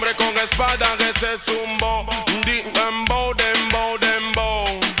 Hombre con espada que ese es zumbo. Dembow, dembow, dembow.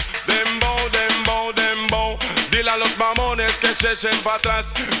 Dembow, dembow, dembow. Dile a los mamones que se echen para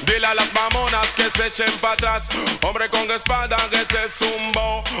atrás. Dile a las mamonas que se echen para atrás. Hombre con espada que se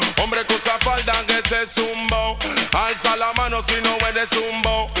zumbo. Hombre con falda que se zumbo. Alza la mano si no huele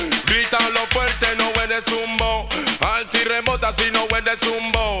zumbo. Grítalo fuerte, no huele zumbo. Alta y rebota si no huele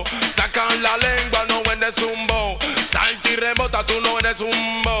zumbo. Sacan la lengua, no huele zumbo. Salta y rebota, tú no eres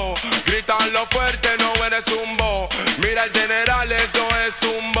zumbo. Grítalo fuerte, no eres zumbo. Mira el general, eso es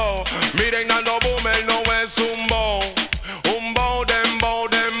zumbo. Miren Nando Boomer, no es zumbo. Umbo, dembo,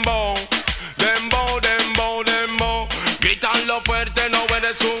 dembo. Dembo, dembo, dembo. Grítalo fuerte, no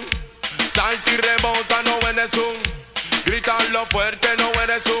eres un. Salta y rebota, no eres un. Grítalo fuerte, no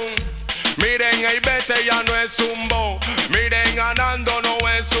eres un. Miren a Ibete, ya no es un bo. Miren a Nando, no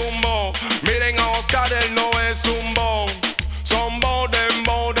es un bo. Miren a Oscar, él no es un bo. Son bo,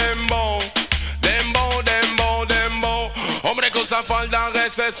 dembo, dembo. Dembo, dembo, dembo. Hombre que usa falda,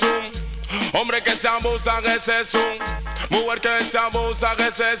 ese es un. Hombre que se abusa, ese es un. Mujer que se abusa,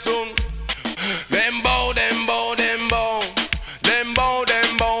 ese es un. Dembo, dembo, dembo. Dembo,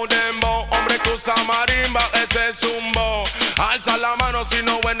 dembo, dembo. Hombre que usa marimba, ese es un bo. Alza la mano si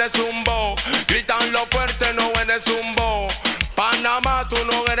no eres un bo. Gritanlo fuerte, no eres un bo. Panamá, tú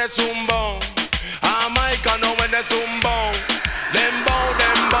no eres un bo. Jamaica, no eres un bo. Dembo,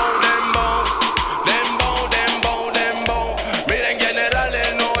 dembo, dembo. Dembo, dembo, dembo. Miren, general,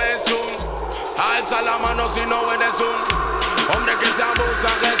 él no es un. Alza la mano si no eres un. Hombre que se abusa,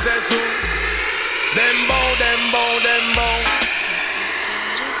 ese es un. Dembo, dembo, dembo.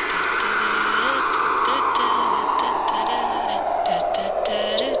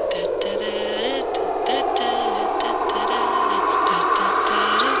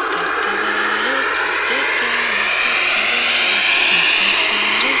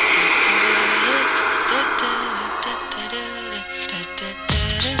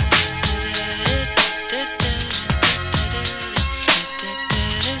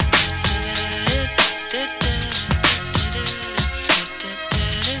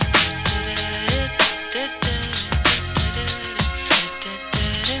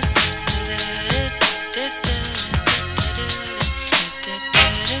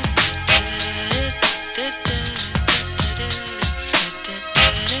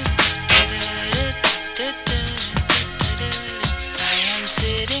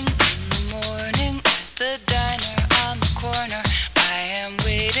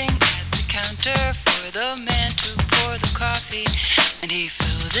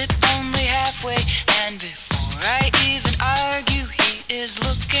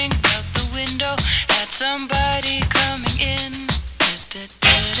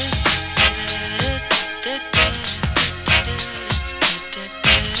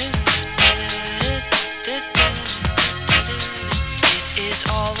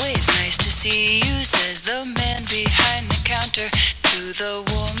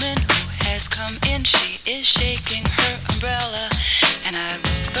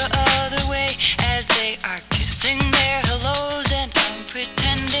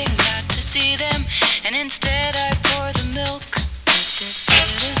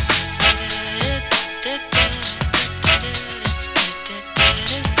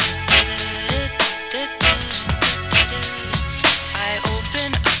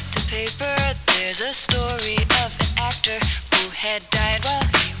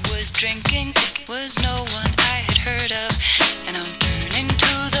 Thinking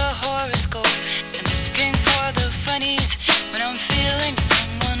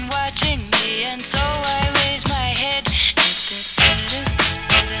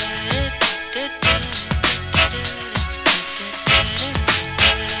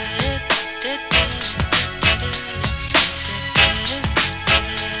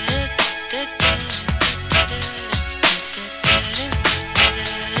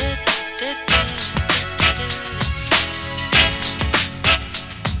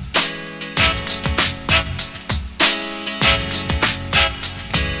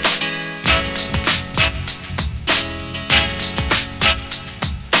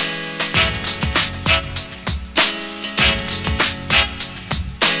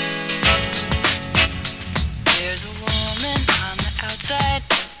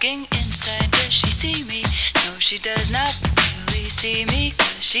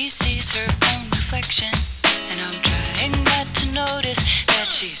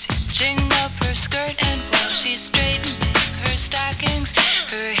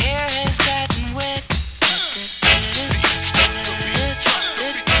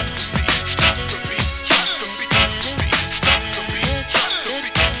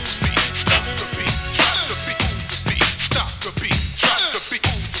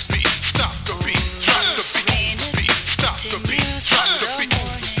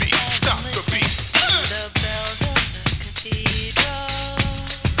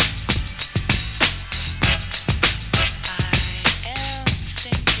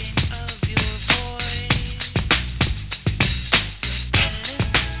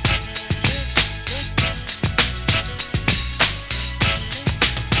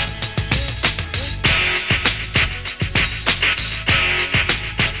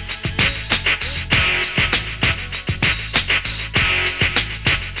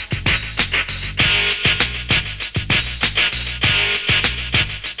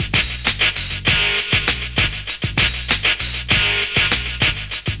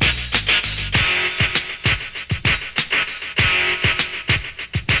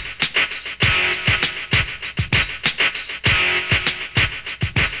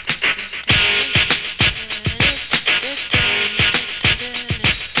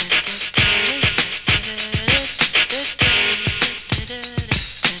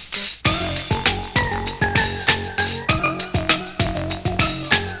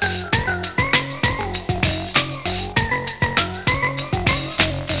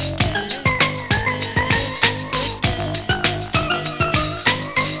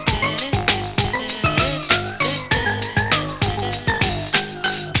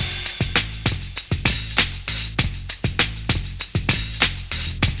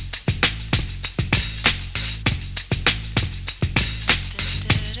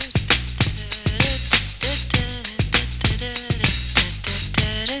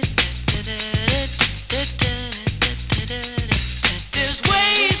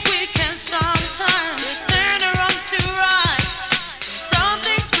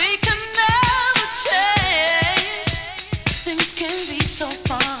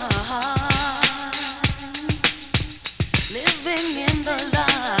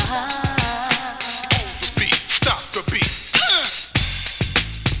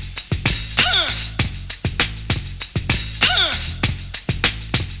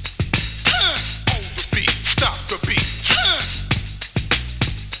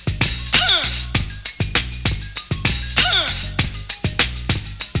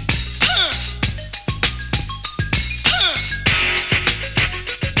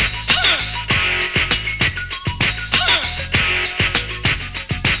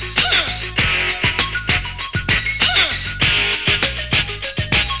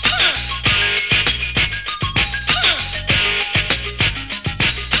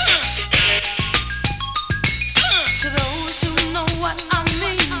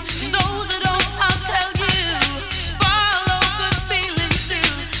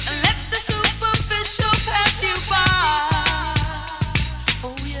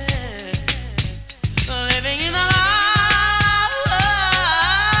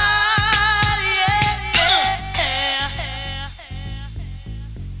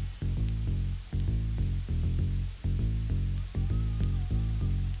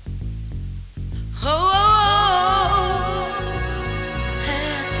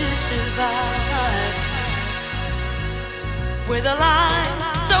survive with a light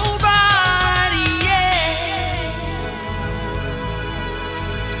so bright, yeah.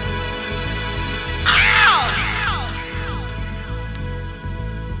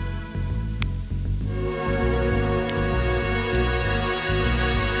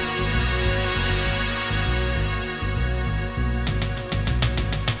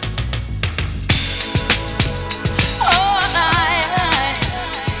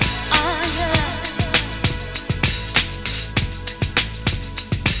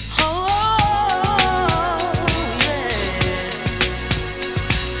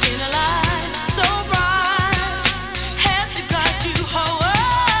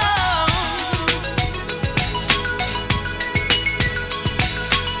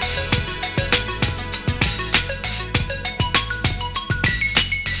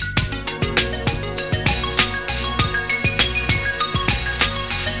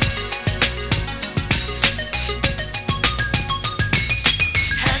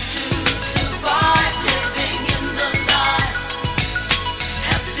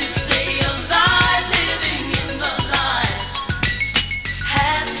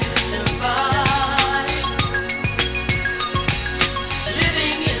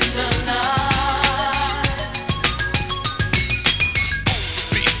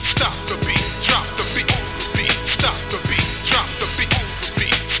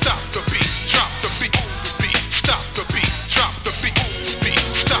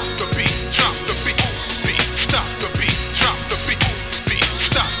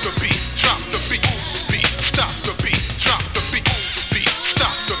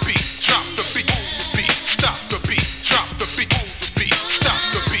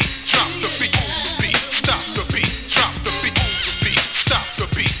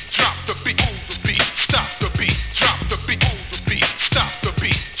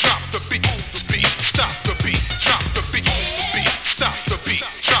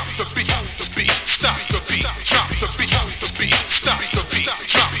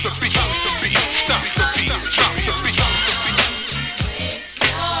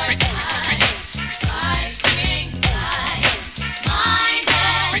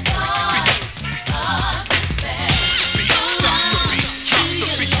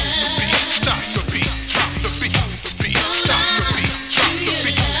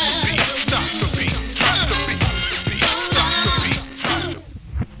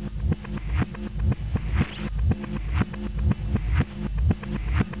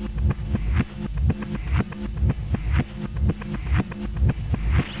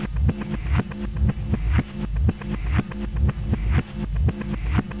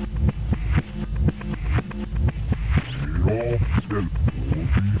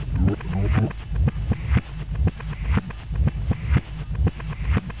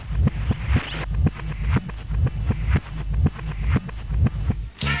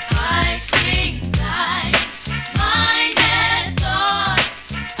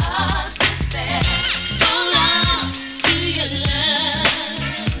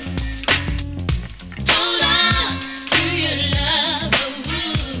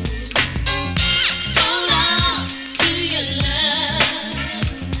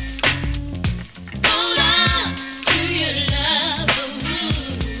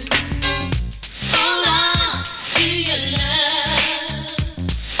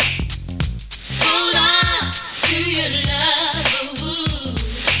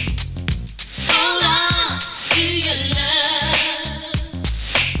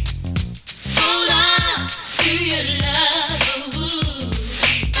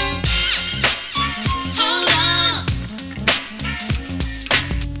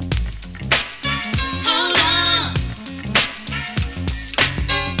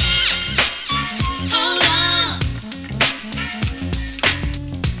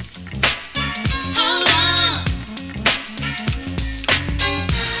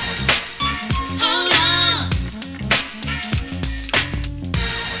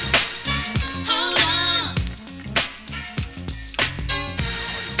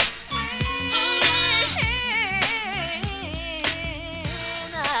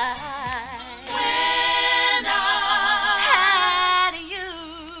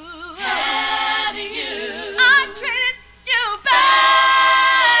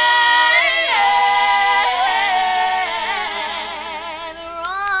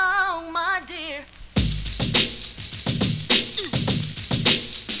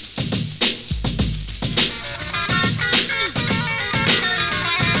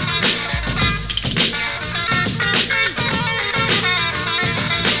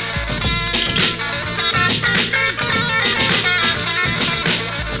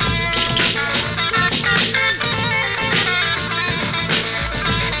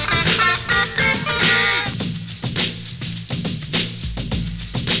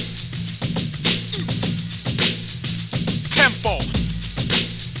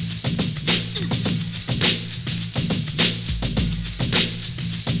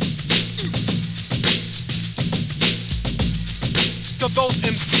 to those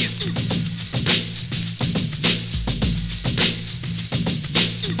MCs.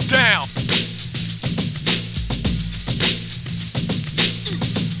 Down.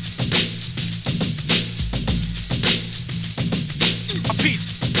 A piece.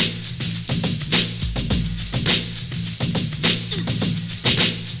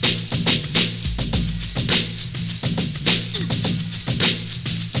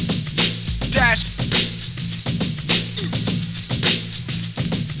 Dash.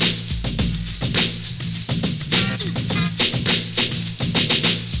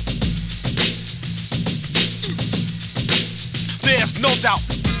 There's no doubt.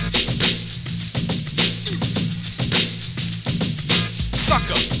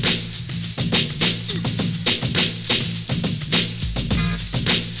 Sucker.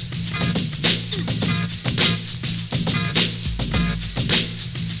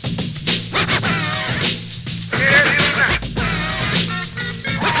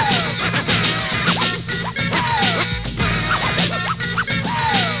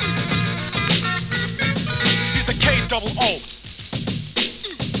 He's the K-double-O.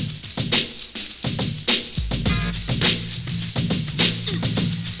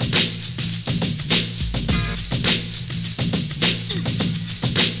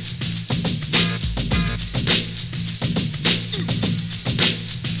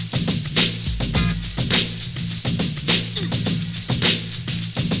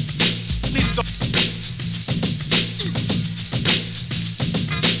 Lisa.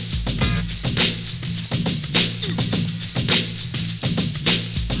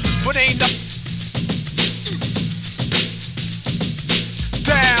 But ain't no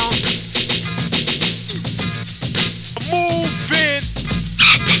down. Moving.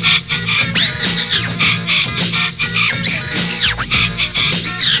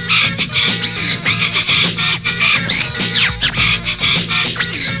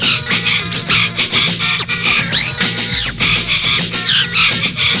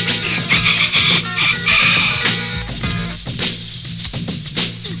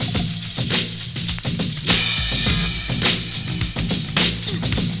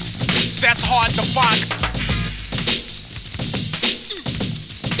 That's hard to find.